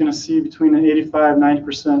producer is going to see between an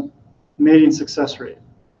 85–90% mating success rate.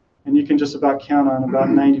 And you can just about count on about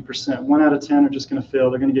 90%. 1 out of 10 are just going to fail.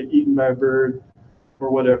 They're going to get eaten by a bird or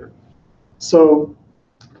whatever. So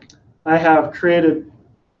I have created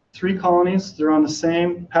 3 colonies. They're on the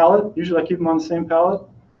same pallet. Usually I keep them on the same pallet.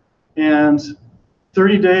 And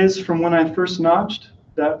 30 days from when I first notched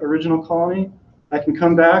that original colony, I can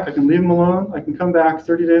come back, I can leave them alone, I can come back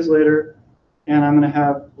 30 days later, and I'm going to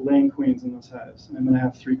have laying queens in those hives. And I'm going to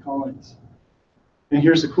have 3 colonies. And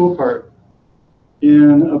here's the cool part.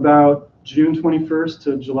 In about June 21st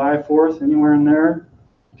to July 4th, anywhere in there,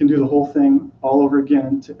 you can do the whole thing all over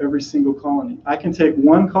again to every single colony. I can take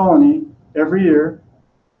 1 colony every year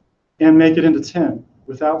and make it into 10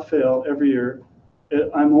 without fail every year.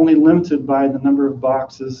 I'm only limited by the number of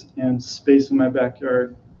boxes and space in my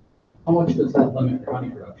backyard. How much does that limit your honey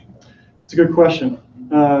production? It's a good question.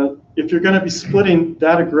 If you're going to be splitting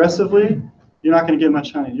that aggressively, you're not going to get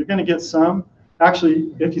much honey. You're going to get some.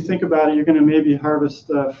 Actually, if you think about it, you're going to maybe harvest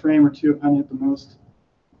a frame or 2 of honey at the most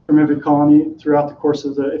from every colony throughout the course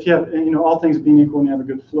of if you have, all things being equal and you have a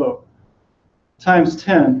good flow. Times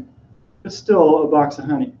 10, it's still a box of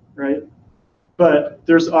honey, right? But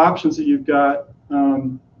there's options that you've got.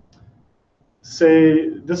 Say,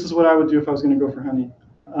 this is what I would do if I was going to go for honey.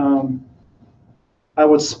 I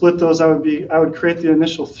would split those. I would create the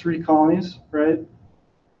initial 3 colonies, right?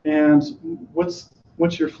 And what's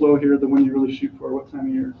your flow here, the one you really shoot for? What time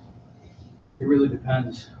of year? It really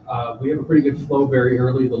depends. We have a pretty good flow very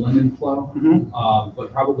early, the linden flow,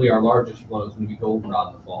 but probably our largest flow is going to be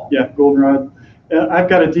goldenrod in the fall. Yeah, goldenrod. I've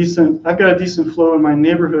got a decent flow in my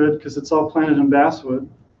neighborhood because it's all planted in basswood,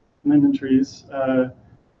 linden trees.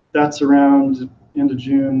 That's around end of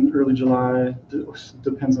June, early July,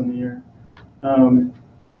 depends on the year.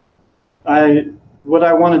 What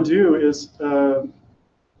I want to do is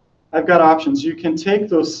I've got options. You can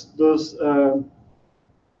take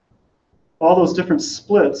all those different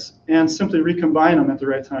splits and simply recombine them at the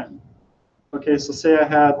right time. Okay, so say I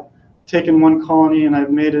had taken one colony and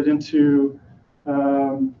I've made it into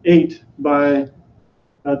 8 by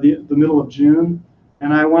the middle of June,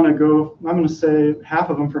 and I want to go, I'm going to say half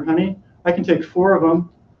of them for honey. I can take 4 of them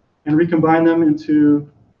and recombine them into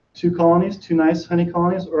 2 colonies, 2 nice honey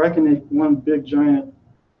colonies, or I can make one big giant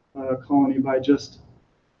colony by just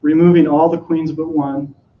removing all the queens but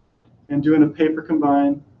one and doing a paper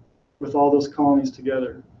combine with all those colonies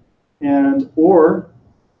together. And or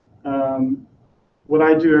what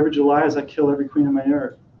I do every July is I kill every queen in my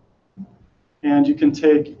yard. And you can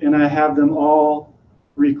take, and I have them all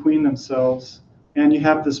requeen themselves, and you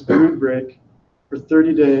have this brood break for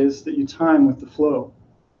 30 days that you time with the flow.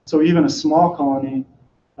 So even a small colony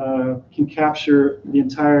can capture the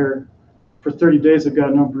entire, for 30 days they've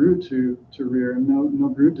got no brood to rear and no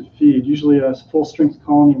brood to feed. Usually a full strength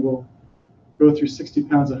colony will go through 60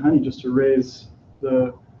 pounds of honey just to raise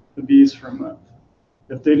the bees for a month.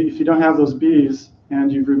 If you don't have those bees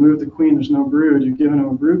and you've removed the queen, there's no brood, you've given them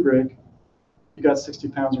a brood break, you got 60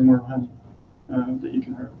 pounds or more of honey that you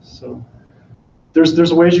can harvest. So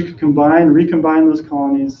there's ways you can recombine those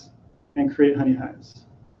colonies and create honey hives.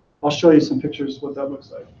 I'll show you some pictures of what that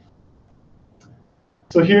looks like.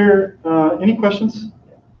 So here, any questions?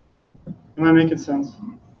 Am I making sense?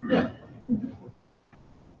 Yeah.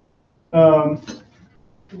 Let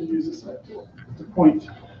me use this to point.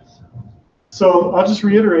 So I'll just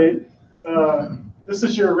reiterate. This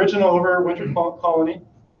is your original overwinter colony.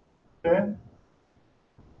 Okay.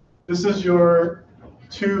 This is your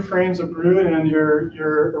 2 frames of brood and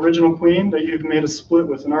your original queen that you've made a split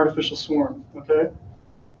with, an artificial swarm. Okay.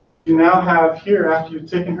 You now have here, after you've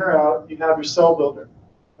taken her out, you have your cell builder.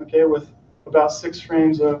 Okay, with about 6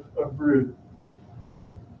 frames of brood.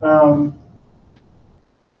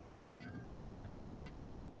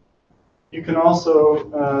 You can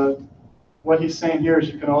also, what he's saying here is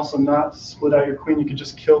you can also not split out your queen. You can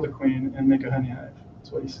just kill the queen and make a honey hive.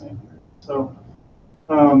 That's what he's saying here. So,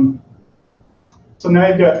 so now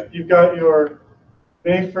you've got your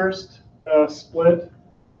May 1st split,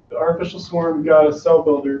 the artificial swarm. You've got a cell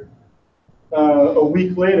builder. A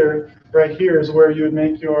week later, right here is where you would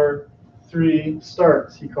make your 3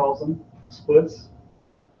 starts. He calls them splits,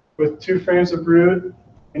 with 2 frames of brood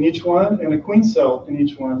in each one and a queen cell in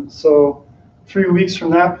each one. So 3 weeks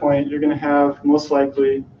from that point, you're going to have most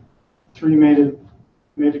likely 3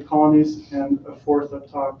 mated colonies and a 4th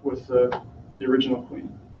up top with the original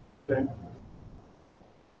queen. Okay.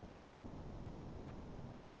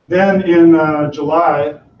 Then in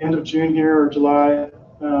July, end of June here or July,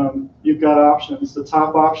 you've got options. The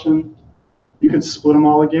top option, you could split them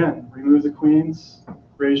all again. Remove the queens,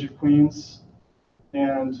 raise your queens,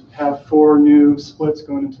 and have 4 new splits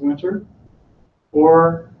going into winter.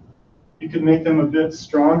 Or you could make them a bit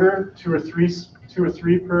stronger, 2 or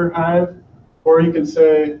 3 per hive. Or you could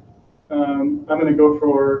say, I'm going to go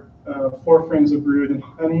for 4 frames of brood and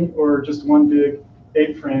honey, or just one big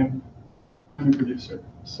 8-frame honey producer.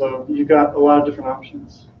 So you've got a lot of different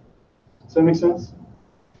options. Does that make sense?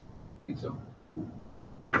 I think so.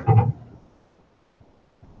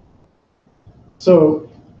 So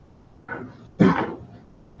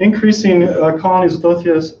increasing colonies with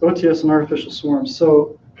OTS and artificial swarms.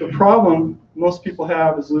 So the problem most people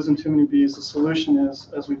have is losing too many bees. The solution is,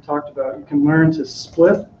 as we've talked about, you can learn to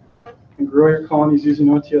split and grow your colonies using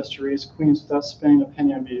OTS to raise queens without spending a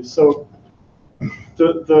penny on bees. So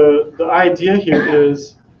the idea here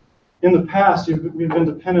is, in the past, we've been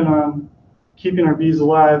dependent on keeping our bees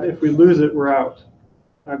alive. If we lose it, we're out.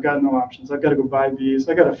 I've got no options. I've got to go buy bees.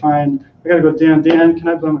 I got to go, Dan, can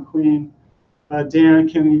I bum a queen? Dan,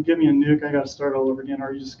 can you give me a nuke? I got to start all over again,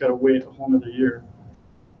 or you just got to wait a whole another year.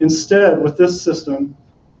 Instead, with this system,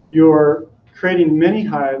 you're creating many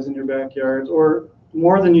hives in your backyard, or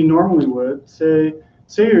more than you normally would. Say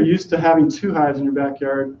you're used to having 2 hives in your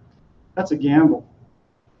backyard. That's a gamble.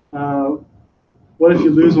 What if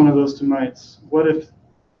you lose one of those to mites? What if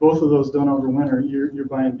both of those don't overwinter? You're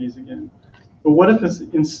buying bees again. But what if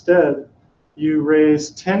instead you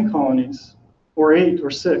raise 10 colonies, or 8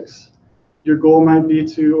 or 6? Your goal might be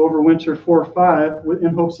to overwinter 4 or 5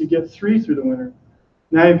 in hopes you get 3 through the winter.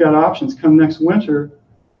 Now you've got options. Come next winter,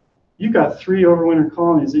 you've got 3 overwinter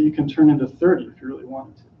colonies that you can turn into 30 if you really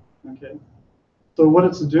wanted to. Okay. So what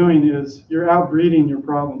it's doing is you're outbreeding your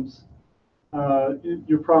problems.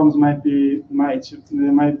 Your problems might be mites. They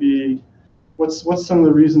might be, what's some of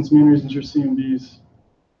the main reasons you're seeing bees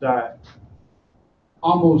die?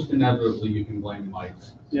 Almost inevitably, you can blame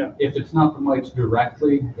mites. Yeah. If it's not the mites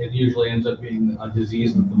directly, it usually ends up being a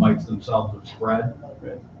disease that the mites themselves have spread.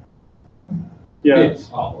 Right. Yeah. It's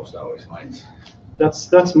almost always mites.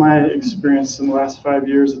 That's my experience in the last 5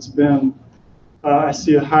 years. It's been, I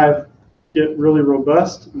see a hive get really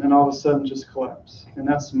robust and then all of a sudden just collapse. And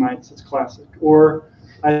that's mites, it's classic. Or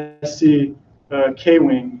I see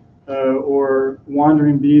K-wing or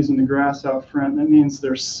wandering bees in the grass out front. That means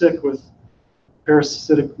they're sick with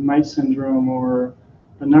parasitic mite syndrome or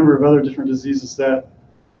a number of other different diseases that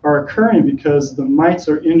are occurring because the mites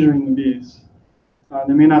are injuring the bees.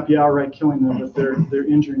 They may not be outright killing them, but they're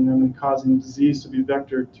injuring them and causing disease to be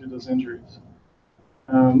vectored through those injuries.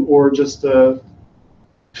 Or just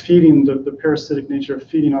feeding, the parasitic nature of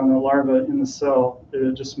feeding on the larva in the cell,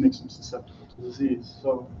 it just makes them susceptible to disease.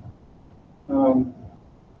 So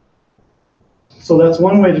that's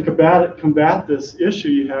one way to combat this issue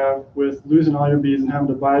you have with losing all your bees and having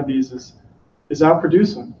to buy bees is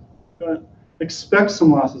outproduce them. Expect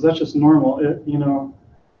some losses. That's just normal.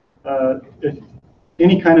 If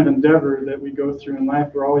any kind of endeavor that we go through in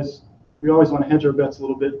life, we always want to hedge our bets a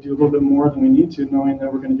little bit, do a little bit more than we need to, knowing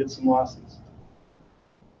that we're going to get some losses.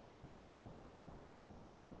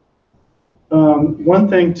 One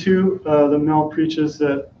thing too, the Mel preaches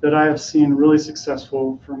that I have seen really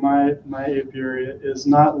successful for my apiary is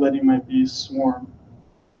not letting my bees swarm.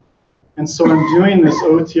 And so I'm doing this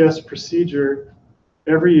OTS procedure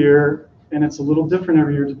every year, and it's a little different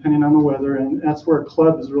every year depending on the weather, and that's where a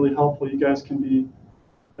club is really helpful. You guys can be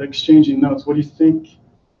exchanging notes. What do you think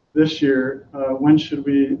this year? When should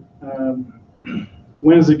we?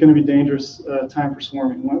 When is it going to be dangerous time for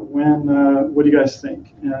swarming? What do you guys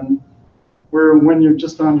think? And when you're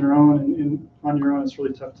just on your own, and on your own, it's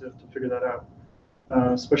really tough to figure that out,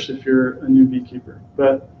 especially if you're a new beekeeper.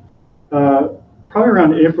 But probably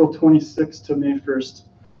around April 26th to May 1st,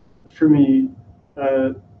 for me,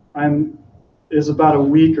 is about a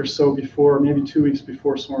week or so before, maybe 2 weeks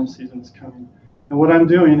before swarm season is coming. And what I'm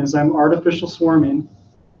doing is I'm artificial swarming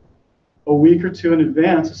a week or two in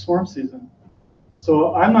advance of swarm season.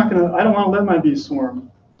 So I don't want to let my bees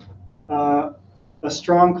swarm. A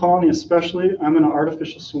strong colony especially, I'm going to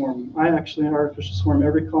artificial swarm. I actually artificial swarm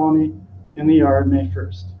every colony in the yard May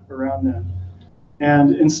 1st, around then.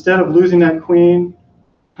 And instead of losing that queen,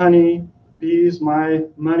 honey, bees, my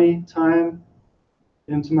money, time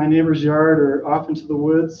into my neighbor's yard or off into the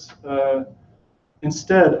woods,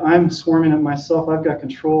 instead I'm swarming it myself. I've got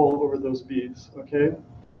control over those bees, okay?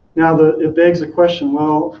 Now it begs the question,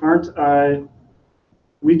 well, aren't I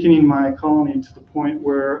weakening my colony to the point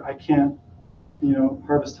where I can't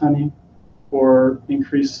harvest honey or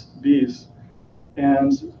increase bees?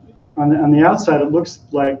 And on the outside, it looks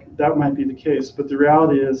like that might be the case, but the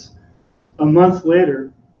reality is a month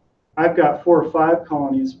later, I've got 4 or 5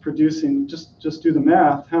 colonies producing, just do the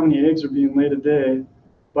math, how many eggs are being laid a day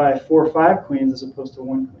by 4 or 5 queens as opposed to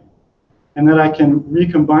 1 queen. And that I can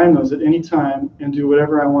recombine those at any time and do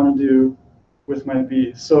whatever I want to do with my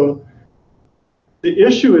bees. So the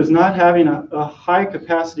issue is not having a high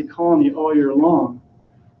capacity colony all year long.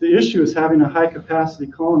 The issue is having a high capacity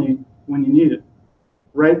colony when you need it,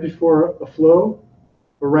 right before a flow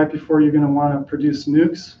or right before you're going to want to produce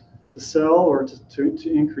nukes to sell or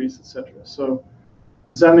to increase, etc. So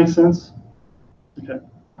does that make sense? Okay.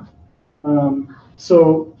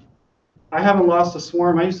 So I haven't lost a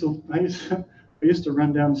swarm. I used to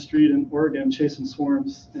run down the street in Oregon chasing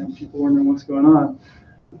swarms and people wondering what's going on.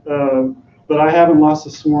 But I haven't lost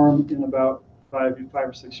a swarm in about 5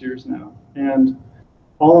 or 6 years now. And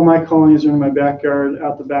all of my colonies are in my backyard,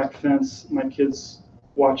 out the back fence. My kids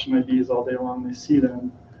watch my bees all day long. They see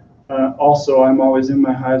them. Also, I'm always in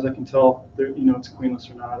my hives. I can tell it's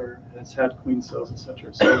queenless or not, or it's had queen cells,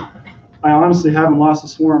 etc. So I honestly haven't lost a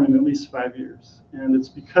swarm in at least 5 years. And it's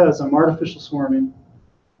because I'm artificial swarming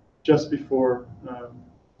just before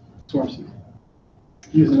swarm season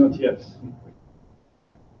using OTS.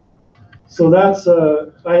 So that's,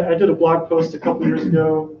 I did a blog post a couple years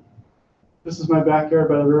ago. This is my backyard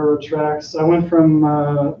by the railroad tracks. I went from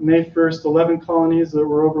May 1st, 11 colonies that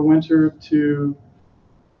were overwintered to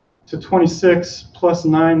 26 plus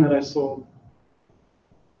 9 that I sold.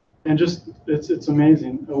 And just, it's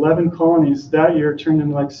amazing. 11 colonies that year turned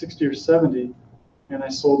into like 60 or 70. And I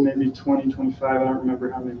sold maybe 20, 25, I don't remember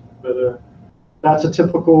how many. But that's a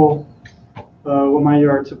typical, what my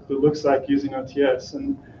yard typically looks like using OTS.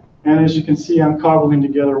 And And as you can see, I'm cobbling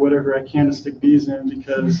together whatever I can to stick bees in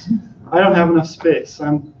because I don't have enough space.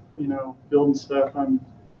 I'm, building stuff. I'm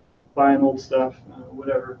buying old stuff,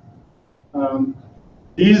 whatever.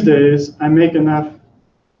 These days, I make enough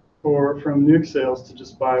from nuke sales to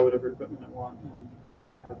just buy whatever equipment I want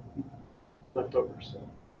and left over. So.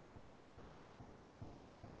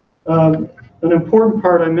 An important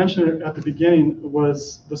part, I mentioned it at the beginning,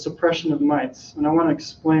 was the suppression of mites, and I want to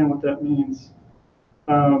explain what that means.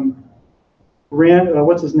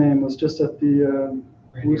 What's his name, was just at the...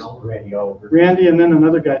 Randy, and then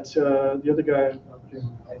another guy, the other guy,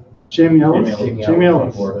 Jamie Ellis. Jamie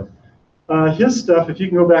Ellis. His stuff, if you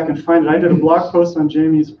can go back and find it, I did a blog post on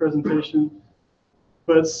Jamie's presentation,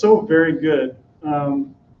 but it's so very good.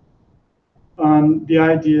 On the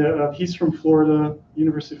idea of, he's from Florida,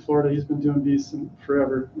 University of Florida, he's been doing bees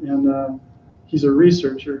forever, and he's a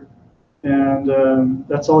researcher, and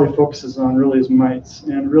that's all he focuses on really is mites,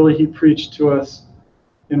 and really he preached to us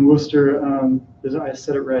in Worcester, I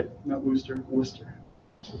said it right, not Worcester, Worcester.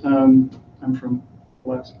 I'm from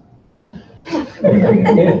Alaska.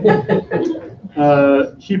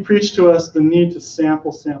 He preached to us the need to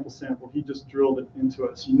sample. He just drilled it into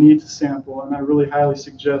us. You need to sample, and I really highly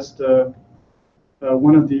suggest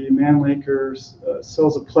one of the Manlakers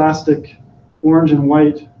sells a plastic, orange and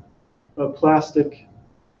white, plastic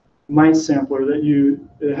mite sampler that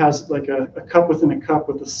it has like a cup within a cup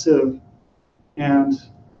with a sieve, and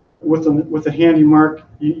with a handy mark,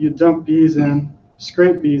 you dump bees in,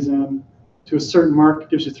 scrape bees in to a certain mark, it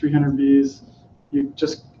gives you 300 bees. You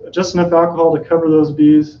just enough alcohol to cover those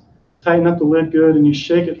bees, tighten up the lid good, and you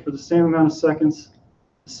shake it for the same amount of seconds,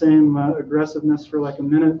 the same aggressiveness for like a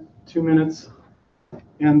minute, 2 minutes.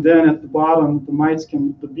 And then at the bottom,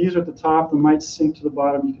 the bees are at the top, the mites sink to the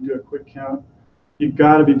bottom, you can do a quick count. You've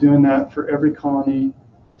got to be doing that for every colony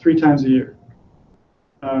 3 times a year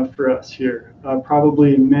for us here.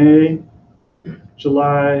 Probably May,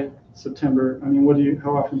 July, September. I mean,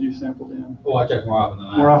 how often do you sample, Dan? Oh, I check more often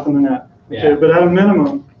than that. More often than that. Yeah. Okay, but at a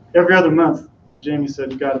minimum, every other month, Jamie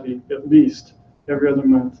said you got to be at least every other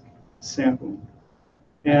month sampling.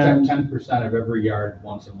 And I check 10% of every yard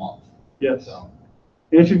once a month. Yes. So.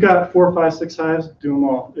 And if you've got 4, 5, 6 hives, do them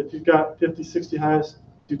all. If you've got 50, 60 hives,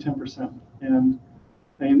 do 10%. And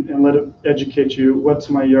let it educate you. What's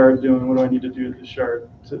my yard doing? What do I need to do to this yard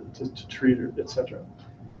to treat it, etc.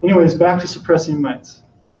 Anyways, back to suppressing mites.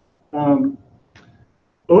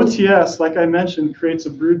 OTS, like I mentioned, creates a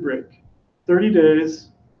brood break. 30 days.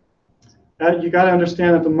 You got to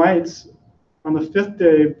understand that the mites, on the 5th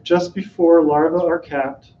day, just before larvae are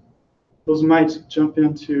capped, those mites jump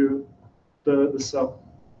into the cell.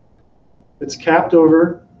 It's capped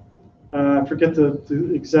over. I forget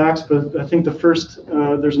the exacts, but I think the first,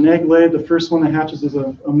 there's an egg laid. The first one that hatches is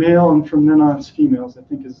a male, and from then on it's females, I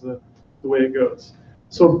think is the way it goes.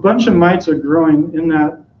 So a bunch of mites are growing in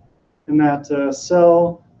that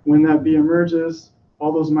cell. When that bee emerges,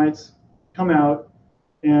 all those mites come out,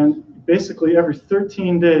 and basically every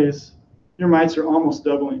 13 days, your mites are almost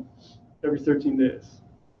doubling every 13 days.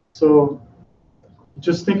 So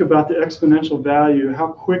just think about the exponential value, how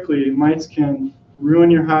quickly mites can ruin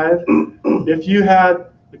your hive. If you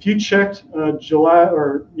checked July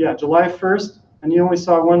 1st and you only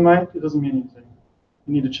saw 1 mite, it doesn't mean anything.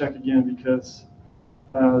 You need to check again because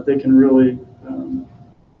they can really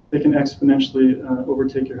exponentially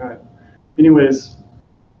overtake your hive. Anyways,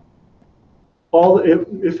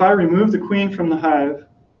 if I remove the queen from the hive,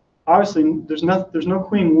 obviously there's no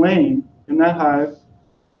queen laying in that hive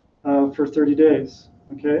for 30 days.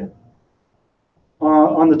 Okay.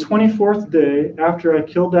 On the 24th day, after I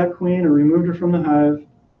killed that queen or removed her from the hive,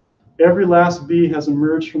 every last bee has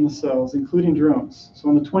emerged from the cells, including drones. So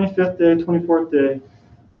on the 25th day, 24th day,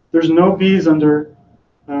 there's no bees under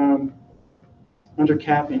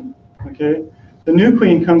capping. Okay, the new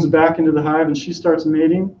queen comes back into the hive and she starts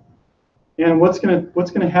mating. And what's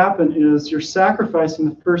gonna happen is you're sacrificing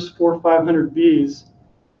the first 400 or 500 bees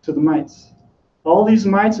to the mites. All these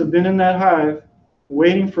mites have been in that hive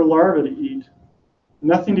waiting for larvae to eat.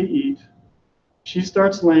 Nothing to eat. She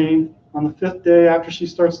starts laying. On the 5th day after she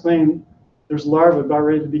starts laying, there's larvae about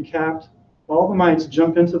ready to be capped. All the mites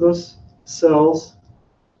jump into those cells.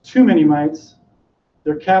 Too many mites.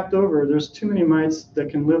 They're capped over. There's too many mites that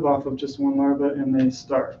can live off of just 1 larva, and they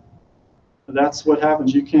starve. That's what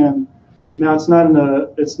happens. You can. Now it's not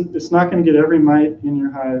going to get every mite in your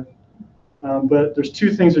hive, but there's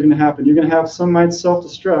 2 things that are going to happen. You're going to have some mites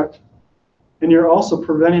self-destruct, and you're also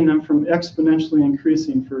preventing them from exponentially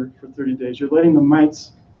increasing for 30 days. You're letting the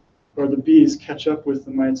mites or the bees catch up with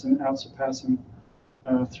the mites and out-surpass them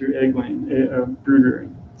through egg laying, brood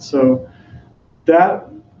rearing. So that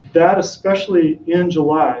that, especially in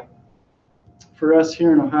July, for us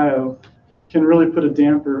here in Ohio, can really put a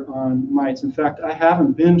damper on mites. In fact, I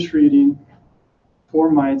haven't been treating for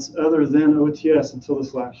mites other than OTS until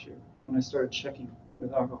this last year, when I started checking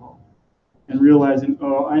with alcohol and realizing,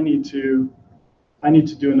 oh, I need to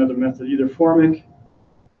do another method, either formic,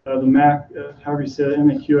 the MAC, however you say it,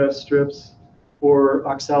 MAQS strips, or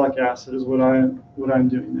oxalic acid is what I'm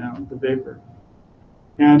doing now, the vapor.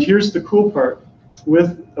 And here's the cool part.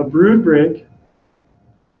 With a brood break,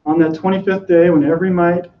 on that 25th day, when every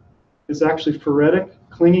mite is actually phoretic,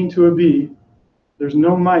 clinging to a bee, there's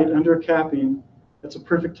no mite under a capping, that's a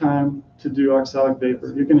perfect time to do oxalic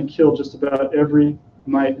vapor. You're going to kill just about every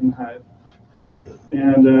mite in the hive.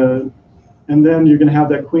 And then you're going to have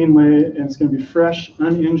that queen lay, and it's going to be fresh,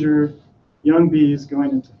 uninjured, young bees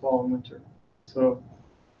going into fall and winter. So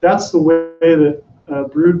that's the way that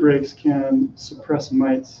brood breaks can suppress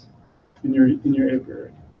mites in your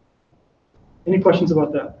apiary. Any questions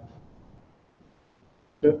about that?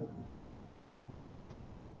 Good.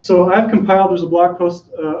 So I've compiled, there's a blog post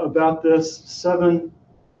about this, 7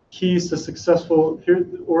 keys to successful, here,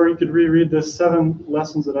 or you could reread this, 7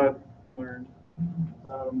 lessons that I've learned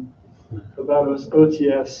about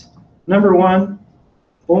OTS. Number 1,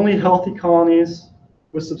 only healthy colonies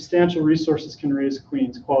with substantial resources can raise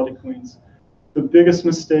queens, quality queens. The biggest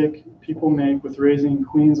mistake people make with raising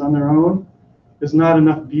queens on their own is not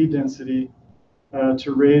enough bee density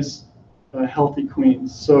to raise healthy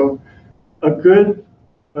queens. So a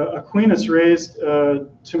queen that's raised to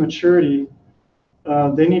maturity,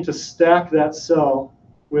 they need to stack that cell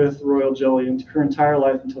with royal jelly into her entire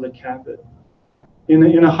life until they cap it.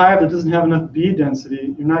 In a hive that doesn't have enough bee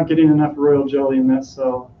density, you're not getting enough royal jelly in that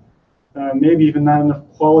cell. Maybe even not enough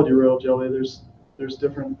quality royal jelly. There's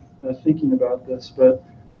different thinking about this, but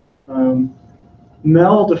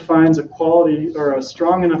Mel defines a quality or a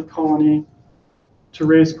strong enough colony to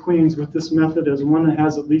raise queens with this method as one that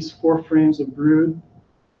has at least 4 frames of brood,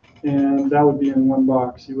 and that would be in 1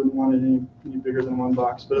 box. You wouldn't want it any bigger than 1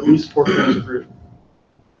 box, but at least 4 frames of brood.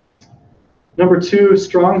 Number 2,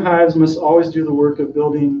 strong hives must always do the work of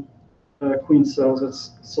building queen cells.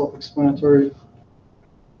 That's self-explanatory.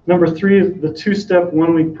 Number 3, the 2-step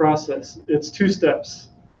 1-week process. It's 2 steps.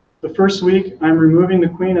 The first week, I'm removing the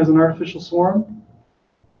queen as an artificial swarm,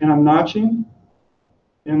 and I'm notching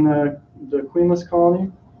in the queenless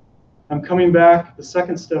colony. I'm coming back the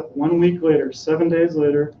second step 1 week later, 7 days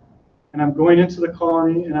later, and I'm going into the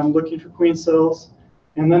colony and I'm looking for queen cells.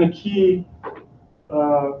 And then a key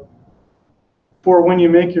for when you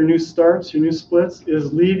make your new starts, your new splits,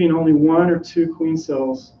 is leaving only 1 or 2 queen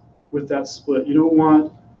cells with that split. You don't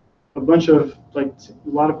want a bunch of, like a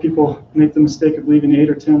lot of people make the mistake of leaving 8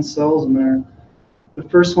 or 10 cells in there. The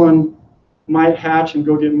first one might hatch and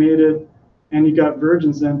go get mated, and you got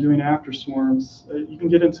virgins then doing after swarms. You can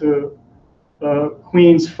get into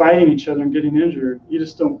queens fighting each other and getting injured. You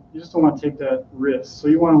just don't want to take that risk. So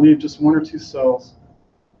you want to leave just 1 or 2 cells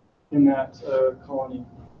in that colony.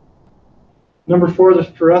 Number 4,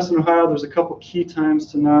 for us in Ohio, there's a couple key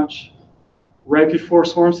times to notch. Right before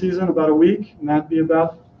swarm season, about a week, and that'd be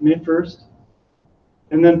about May 1st.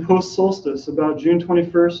 And then post-solstice, about June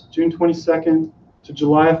 21st, June 22nd to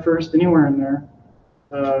July 1st, anywhere in there,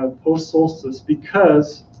 post-solstice,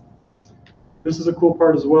 because this is a cool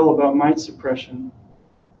part as well about mite suppression.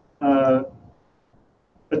 A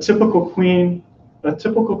typical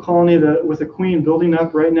colony with a queen building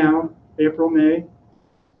up right now, April, May,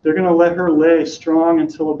 they're going to let her lay strong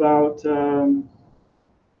until about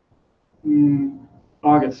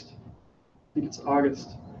August. I think it's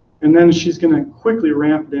August. And then she's going to quickly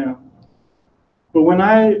ramp down. But when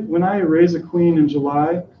I raise a queen in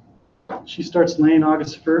July, she starts laying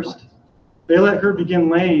August 1st. They let her begin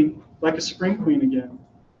laying like a spring queen again.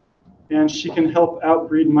 And she can help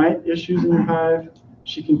outbreed mite issues in your hive.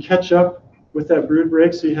 She can catch up with that brood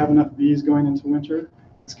break so you have enough bees going into winter.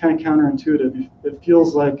 It's kind of counterintuitive. It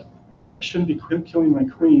feels like I shouldn't be killing my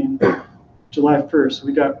queen July 1st.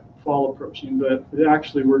 We got fall approaching, but it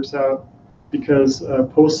actually works out because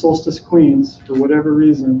post-solstice queens, for whatever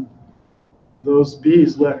reason, those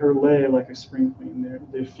bees let her lay like a spring queen.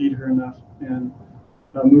 They feed her enough and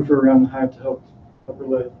move her around the hive to help her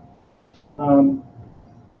lay.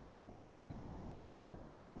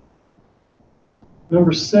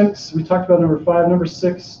 Number 6, we talked about number 5. Number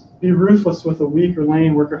 6, be ruthless with the weak or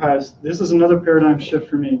laying worker hives. This is another paradigm shift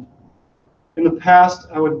for me. In the past,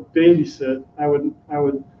 I would babysit. I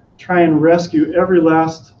would try and rescue every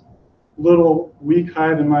last little weak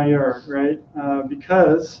hive in my yard, right?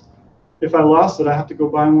 Because if I lost it, I have to go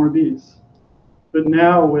buy more bees. But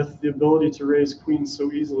now with the ability to raise queens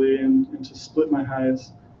so easily and to split my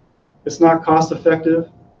hives, It's not cost effective,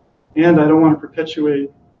 and I don't want to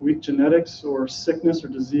perpetuate weak genetics or sickness or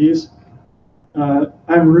disease.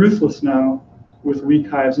 I'm ruthless now with weak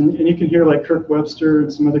hives, and you can hear like Kirk Webster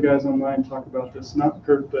and some other guys online talk about this. Not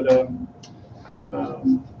Kirk, but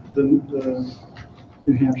the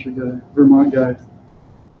New Hampshire guy, Vermont guy.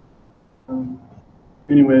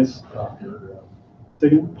 Anyways,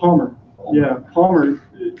 Palmer. Yeah, Palmer.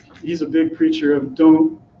 He's a big preacher of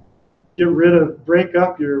don't break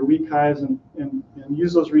up your weak hives and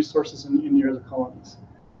use those resources in your other colonies.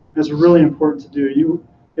 That's really important to do.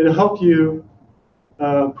 It'll help you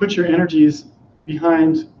put your energies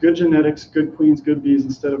behind good genetics, good queens, good bees,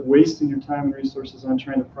 instead of wasting your time and resources on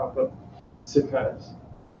trying to prop up sick hives.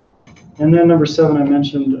 And then number 7, I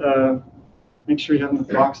mentioned, make sure you have enough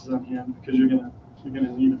boxes on hand because you're gonna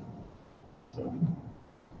need them. So,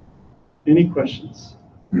 any questions?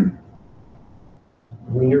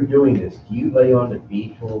 When you're doing this, do you lay on the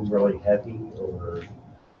bee foam really heavy, or?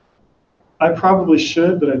 I probably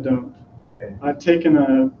should, but I don't. Okay. I've taken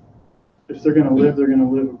if they're gonna live, they're gonna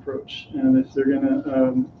live approach, and if they're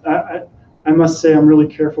gonna, I must say I'm really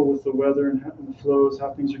careful with the weather and the flows,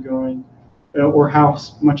 how things are going, or how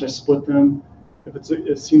much I split them. If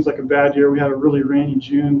it seems like a bad year, we had a really rainy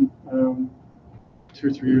June 2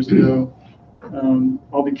 or 3 years ago.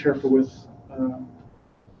 I'll be careful with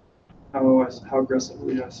how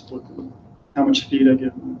aggressively I split them, how much feed I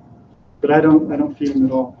give them, but I don't feed them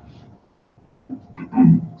at all.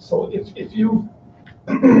 So if you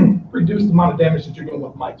reduce the amount of damage that you're doing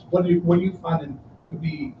with mites, what are you finding to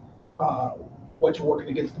be what you're working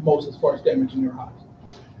against the most as far as damage in your hives?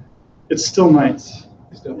 It's still mites.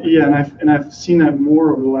 Yeah, and I've seen that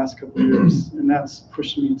more over the last couple of years, and that's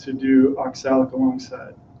pushed me to do oxalic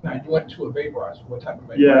alongside. Now you went to a vaporizer. What type of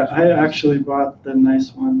vaporizer? Yeah, I actually bought the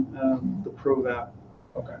nice one, the ProVap.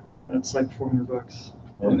 Okay. That's like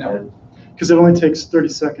 $400. Because it only takes 30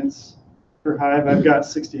 seconds per hive. I've got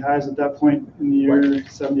 60 hives at that point in the year,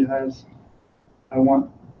 70 hives. I want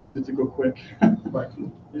it to go quick. Right.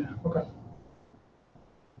 Yeah. Okay.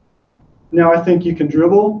 Now I think you can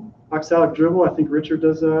dribble. Oxalic dribble, I think Richard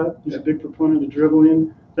does that. He's a big proponent of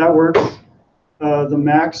dribbling. That works. The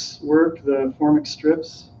Max work, the Formic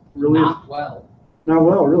strips, really. Not well. Not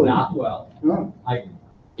well, really. Not well. Oh.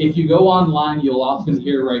 If you go online, you'll often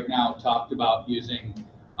hear right now talked about using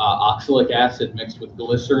oxalic acid mixed with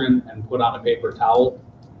glycerin and put on a paper towel,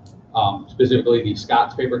 specifically the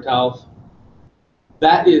Scott's paper towels.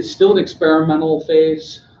 That is still an experimental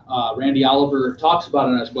phase. Randy Oliver talks about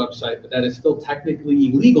it on his website, but that is still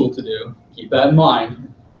technically illegal to do. Keep that in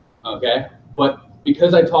mind, okay? But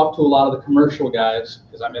because I talk to a lot of the commercial guys,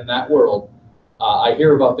 because I'm in that world, I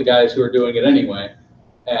hear about the guys who are doing it anyway.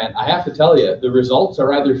 And I have to tell you, the results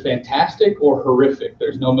are either fantastic or horrific.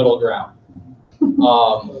 There's no middle ground.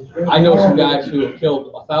 I know some guys who have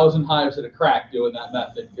killed 1,000 hives at a crack doing that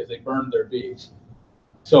method because they burned their bees.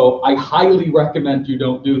 So I highly recommend you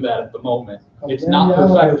don't do that at the moment. It's not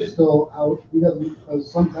perfected. Still out. He doesn't,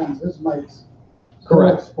 because sometimes his mites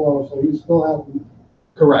Correct. explode, so you still haven't.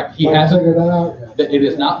 Correct. He hasn't figured it out yet. It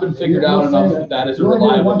has not been figured out enough. That is a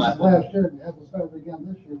reliable method. Last year, and you have to start again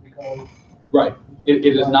this year because. Right. It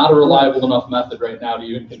is not a reliable enough method right now to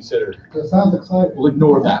even consider. It sounds exciting. We'll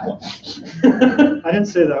ignore that one. I didn't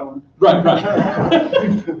say that one. Right.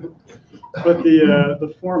 But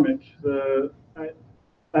the Formic,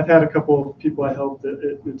 I've had a couple of people I helped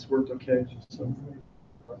that it's worked okay. So.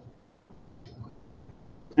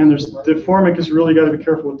 And the Formic is really got to be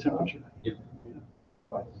careful with temperature. Yep.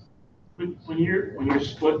 When you're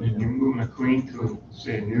splitting and you're moving a queen to,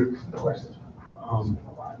 say, a nuke,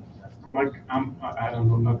 like I don't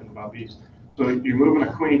know nothing about these. So you're moving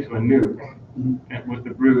a queen to a nuke, and with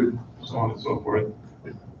the brood, so on and so forth.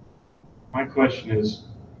 My question is,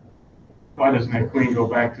 why doesn't that queen go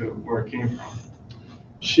back to where it came from?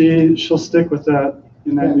 She'll stick with that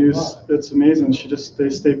in that news. It's amazing. They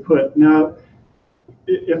stay put. Now,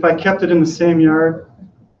 if I kept it in the same yard,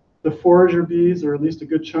 the forager bees, or at least a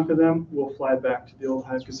good chunk of them, will fly back to the old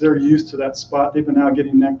hive because they're used to that spot. They've been out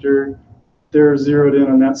getting nectar. They're zeroed in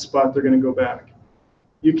on that spot. They're going to go back.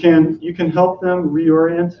 You can help them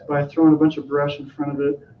reorient by throwing a bunch of brush in front of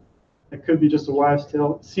it. It could be just a wives'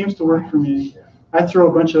 tail. It seems to work for me. I throw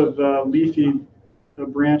a bunch of leafy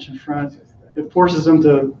branch in front. It forces them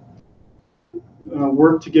to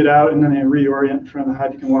work to get out, and then they reorient in front of the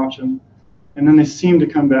hive. You can watch them, and then they seem to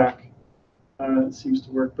come back. It seems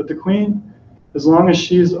to work. But the queen, as long as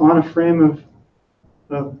she's on a frame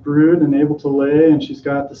of brood and able to lay, and she's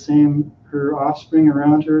got her offspring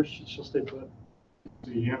around her, she'll stay put.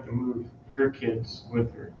 So you have to move her kids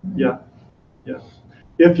with her. Yeah.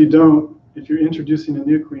 If you don't, if you're introducing a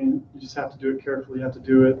new queen, you just have to do it carefully. You have to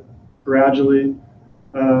do it gradually.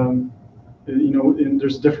 You know, and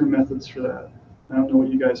there's different methods for that. I don't know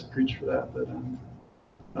what you guys preach for that, but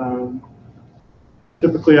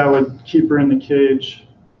typically I would keep her in the cage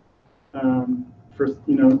for,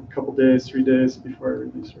 you know, a couple days, 3 days before I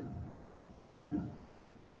release her.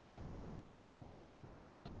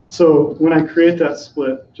 So when I create that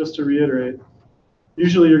split, just to reiterate,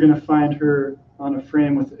 usually you're going to find her on a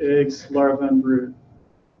frame with eggs, larvae, and brood,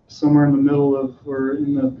 somewhere in the middle of, or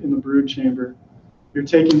in the brood chamber. You're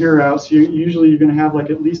taking her out, so usually you're going to have like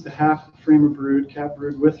at least a half frame of brood, cap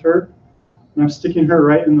brood with her, and I'm sticking her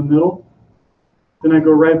right in the middle. Then I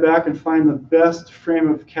go right back and find the best frame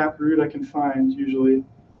of cap brood I can find, usually.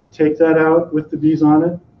 Take that out with the bees on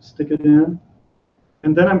it, stick it in.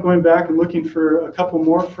 And then I'm going back and looking for a couple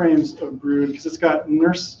more frames of brood because it's got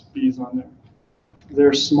nurse bees on there.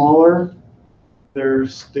 They're smaller,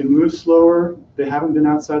 they move slower, they haven't been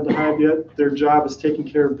outside the hive yet. Their job is taking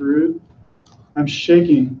care of brood. I'm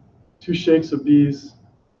shaking 2 shakes of bees,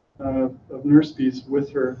 of nurse bees with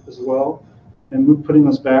her as well, and putting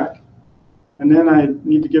those back. And then I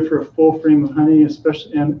need to give her a full frame of honey,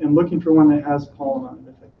 especially, and looking for one that has pollen on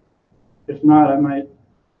it. If not, I might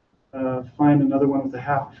find another one with a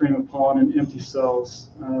half frame of pollen and empty cells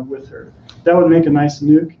with her. That would make a nice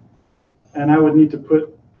nuke, and I would need to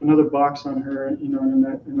put another box on her, you know, in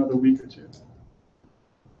another week or 2,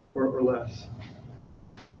 or less.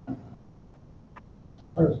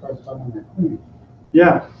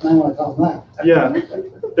 Yeah. Yeah,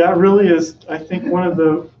 that really is, I think, one of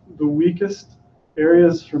the weakest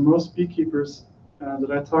areas for most beekeepers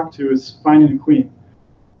that I talk to is finding a queen.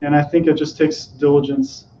 And I think it just takes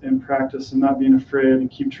diligence and practice and not being afraid and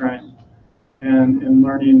keep trying and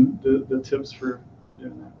learning the tips for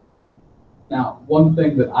doing that. Now, one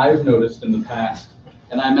thing that I've noticed in the past,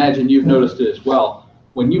 and I imagine you've noticed it as well,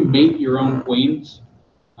 when you mate your own queens,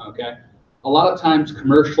 okay, a lot of times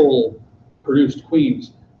commercial produced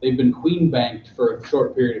queens, they've been queen banked for a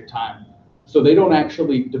short period of time. So they don't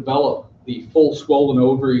actually develop the full swollen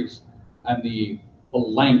ovaries and the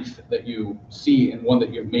length that you see in one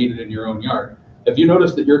that you've mated in your own yard. Have you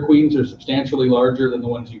noticed that your queens are substantially larger than the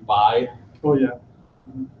ones you buy? Oh, yeah.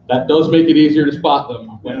 That does make it easier to spot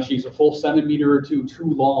them when she's a full centimeter or 2 too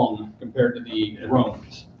long compared to the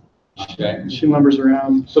drones. Okay. She lumbers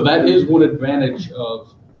around. So that is one advantage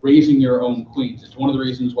of raising your own queens. It's one of the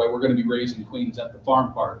reasons why we're going to be raising queens at the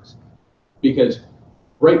farm parks. Because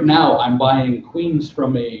right now I'm buying queens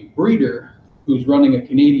from a breeder who's running a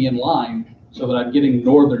Canadian line so that I'm getting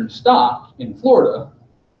northern stock in Florida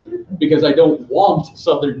because I don't want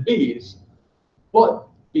southern bees. But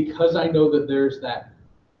because I know that there's that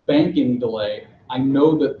banking delay, I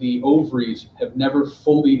know that the ovaries have never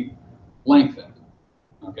fully lengthened.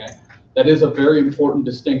 Okay, that is a very important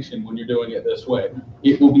distinction when you're doing it this way.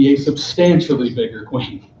 It will be a substantially bigger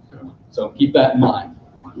queen, so keep that in mind.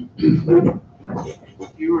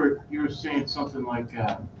 You were saying something like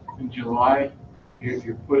in July,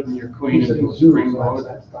 you're putting your queen into a spring mode.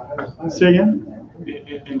 Say again?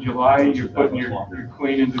 In July, you're putting your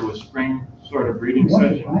queen into a spring sort of breeding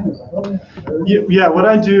session. Yeah, what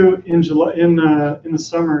I do in July, in the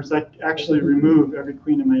summer, is I actually remove every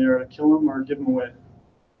queen in my yard. I kill them or give them away.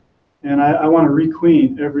 And I want to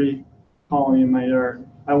re-queen every colony in my yard.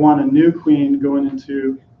 I want a new queen going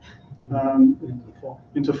into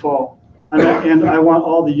fall. And I want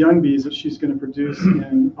all the young bees that she's going to produce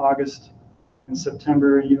in August and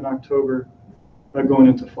September, even October, going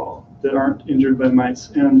into fall that aren't injured by mites.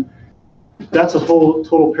 And that's a whole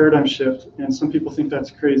total paradigm shift. And some people think that's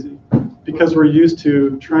crazy because we're used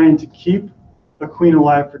to trying to keep a queen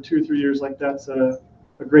alive for 2 or 3 years like that's a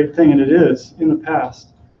great thing. And it is in the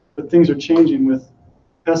past. But things are changing with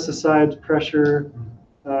pesticide pressure,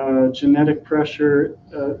 genetic pressure.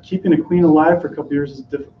 Keeping a queen alive for a couple years is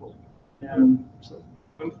difficult. And so,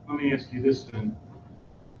 let me ask you this then.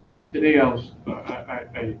 Today I was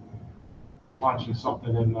I watching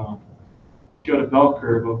something and showed a bell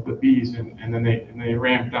curve of the bees and then they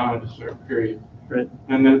ramped down at a certain period. Right.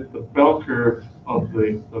 Then the bell curve of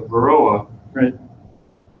the varroa. Right.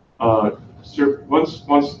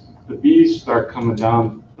 Once the bees start coming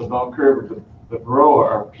down, the bell curve of the varroa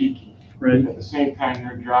are peaking. Right. At the same time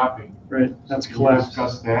they're dropping. Right. That's Can collapse. you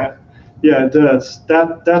discuss that? Yeah, it does.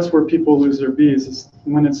 That's where people lose their bees. Is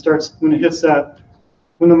when it hits that,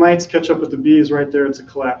 when the mites catch up with the bees, right there, it's a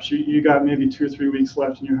collapse. You got maybe 2 or 3 weeks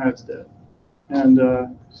left and your hive's dead. And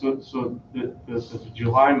so the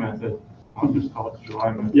July method, I'll just call it the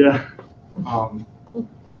July method. Yeah.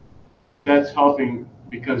 That's helping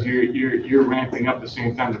because you're ramping up the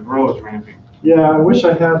same time the varroa is ramping. Yeah, I wish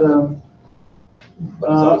I had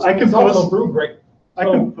I can It's also post, brewed great. I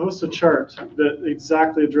can post a chart that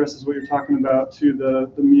exactly addresses what you're talking about to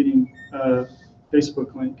the meeting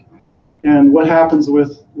Facebook link. And what happens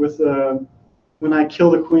with when I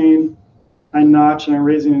kill the queen, I notch and I'm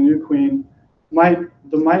raising a new queen,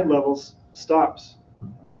 the mite levels stops,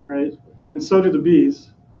 right? And so do the bees.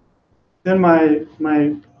 Then my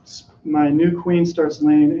new queen starts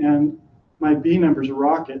laying and my bee numbers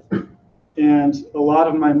rocket. And a lot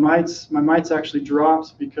of my mites actually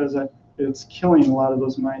drops because it's killing a lot of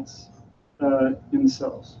those mites in the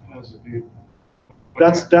cells.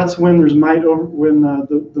 That's when there's when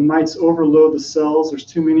the mites overload the cells. There's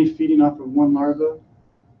too many feeding off of one larva.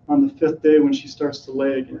 On the 5th day, when she starts to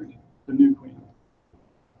lay again, the new queen.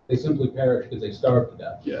 They simply perish because they starve to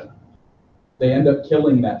death. Yeah. They end up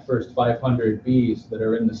killing that first 500 bees that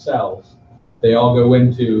are in the cells. They all go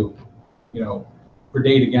into,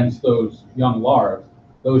 predate against those young larvae.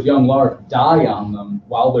 Those young larvae die on them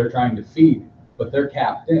while they're trying to feed, but they're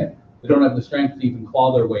capped in. They don't have the strength to even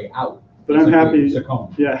claw their way out. But I'm happy,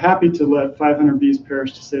 succumb. happy to let 500 bees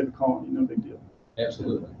perish to save a colony. No big deal.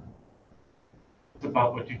 Absolutely. It's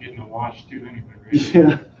about what you get in the wash too, anyway,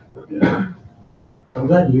 right? Yeah. I'm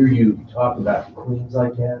glad to hear you talk about queens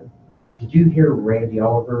like that. Did you hear Randy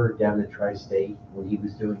Oliver down in Tri-State when he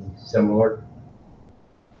was doing similar?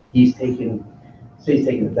 He's taken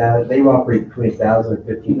that. They operate between 1,000 and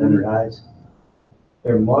 1,500 hives.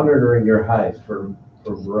 They're monitoring your hives for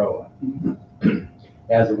varroa.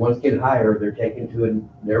 As the ones get higher, they're taken to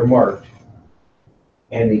they're marked,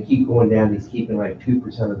 and they keep going down. He's keeping like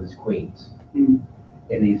 2% of his queens. And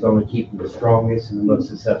he's only keeping the strongest and the most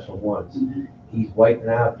successful ones. He's wiping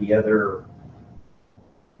out the other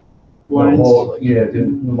lines. To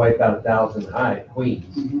wipe out 1,000 high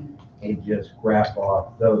queens and just graph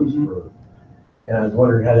off those for. And I was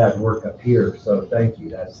wondering how that would work up here. So thank you.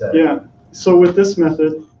 That's yeah. So with this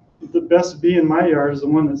method, the best bee in my yard is the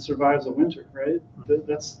one that survives a winter, right?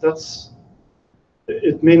 That's.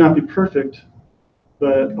 It may not be perfect,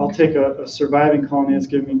 but I'll take a surviving colony that's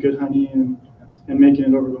giving me good honey and making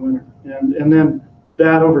it over the winter. And then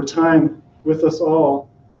that over time, with us all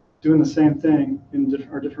doing the same thing in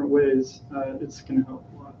our different ways, it's going to help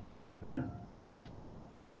a lot.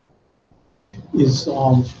 Is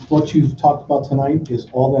what you've talked about tonight, is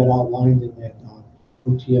all that outlined in that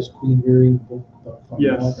OTS Queen Rearing book?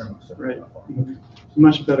 Yes, right.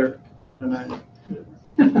 Much better than I did.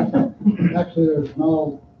 Actually, there's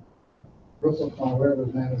no Russell Call, wherever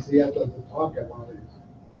his name is, he has to talk at one of these.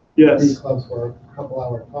 Yes. Bee clubs for a couple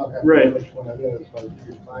hour talk. Right. Which one it is, but you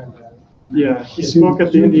can find that. Yeah, he spoke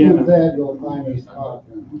at the Indiana. That you'll find his talk.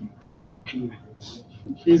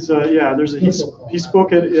 He's he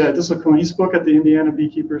spoke at Discipline. He spoke at the Indiana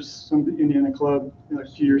Beekeepers, some Indiana club a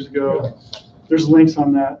few years ago. There's links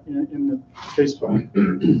on that in the Facebook.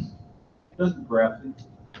 Just graphic.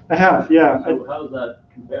 I have, yeah. So how does that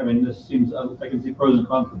compare? I mean, this seems, I can see pros and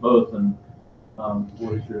cons for both, and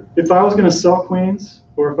what is your? If I was going to sell queens,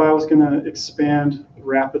 or if I was going to expand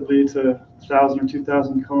rapidly to 1,000 or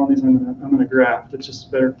 2,000 colonies, I'm going to graft. It's just a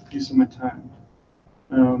better use of my time.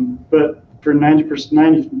 But for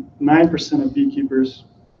 99% of beekeepers,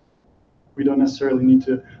 we don't necessarily need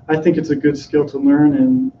to. I think it's a good skill to learn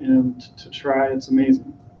and to try. It's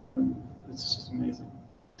amazing. It's just amazing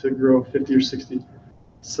to grow 50 or 60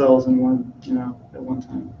 cells in one, at one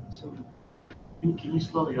time. So. Can you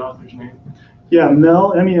spell the author's name? Yeah,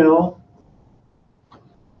 Mel, M-E-L,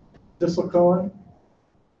 Disselcohen.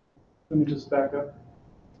 Let me just back up.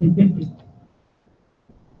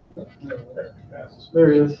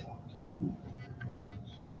 There he is.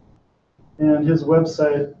 And his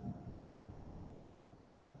website,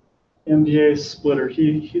 MDA Splitter.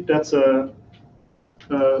 That's a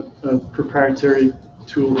proprietary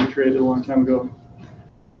tool we created a long time ago.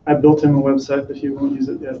 I built him a website, but he won't use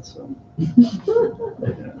it yet. So,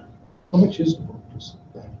 yeah. How much is the book?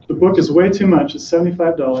 The book is way too much. It's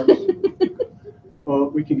 $75. Well,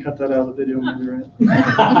 we can cut that out of the video, maybe, right?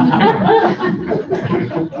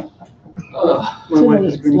 My wife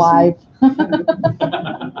is it's live.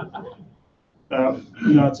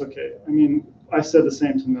 No, it's okay. I mean, I said the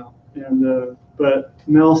same to Mel, but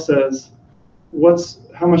Mel says,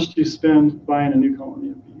 how much do you spend buying a new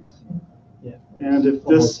colony of bees? Yeah. And if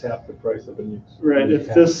Almost this half the price of a new. right,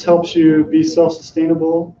 if this helps you be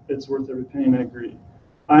self-sustainable, it's worth every penny. And I agree.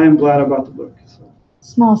 I am glad about the book. So.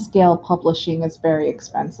 Small scale publishing is very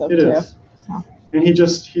expensive It too. is. So. And he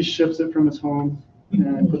ships it from his home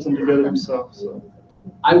and puts them together himself. So.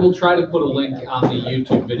 I will try to put a link on the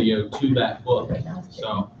YouTube video to that book.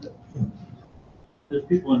 So There's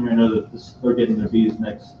people in here know that they're getting their bees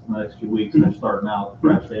next few weeks, and they're starting out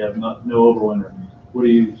fresh. They have no overwinter. What do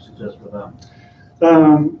you suggest for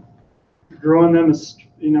them? Growing them is,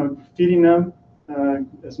 feeding them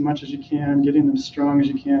as much as you can, getting them strong as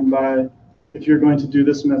you can by, if you're going to do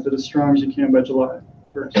this method, as strong as you can by July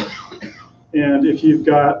 1st. And if you've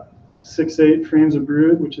got 6-8 frames of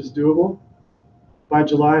brood, which is doable, by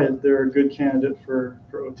July, they're a good candidate for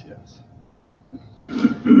OTS.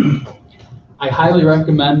 I highly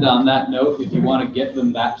recommend on that note, if you want to get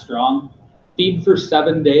them that strong, feed for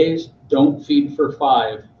 7 days, don't feed for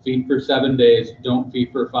 5. Feed for 7 days, don't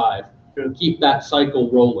feed for 5. Good. Keep that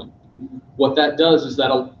cycle rolling. What that does is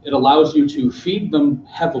that it allows you to feed them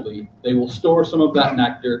heavily. They will store some of that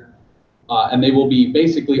nectar, and they will be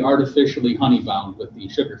basically artificially honey bound with the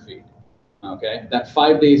sugar feed. Okay, that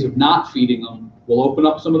 5 days of not feeding them will open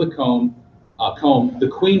up some of the comb. The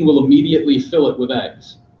queen will immediately fill it with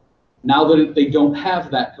eggs. Now that they don't have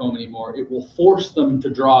that comb anymore, it will force them to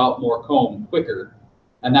draw out more comb quicker,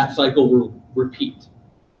 and that cycle will repeat.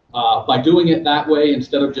 By doing it that way,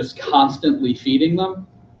 instead of just constantly feeding them,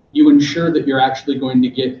 you ensure that you're actually going to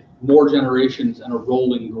get more generations and a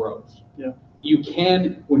rolling growth. Yeah. You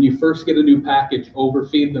can, when you first get a new package,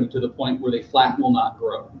 overfeed them to the point where they flat will not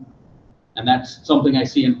grow. And that's something I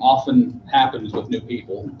see and often happens with new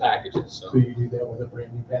people packages. So you do that with a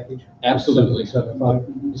brand new package? Absolutely.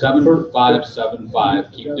 7.5? 7.5,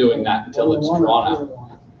 7.5. Keep doing that until it's drawn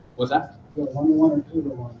out. What's that? 1-to-1 or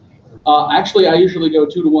 2-to-1? Actually, I usually go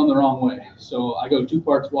 2-to-1 the wrong way. So I go 2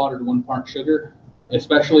 parts water to 1 part sugar,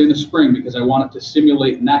 especially in the spring, because I want it to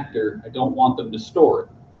simulate nectar. I don't want them to store it.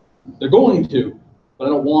 They're going to, but I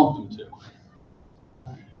don't want them to.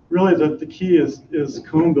 Really, the key is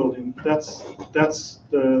comb building. That's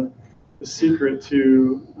the secret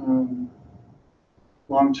to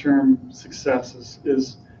long-term success.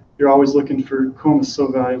 Is you're always looking for comb is so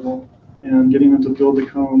valuable, and getting them to build the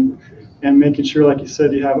comb, and making sure, like you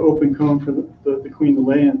said, you have open comb for the queen to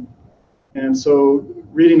lay in. And so,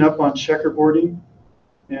 reading up on checkerboarding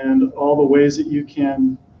and all the ways that you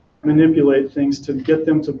can manipulate things to get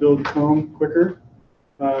them to build comb quicker.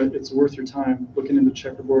 It's worth your time looking into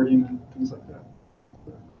checkerboarding and things like that.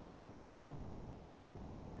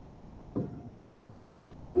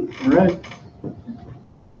 All right.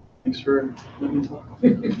 Thanks for letting me talk.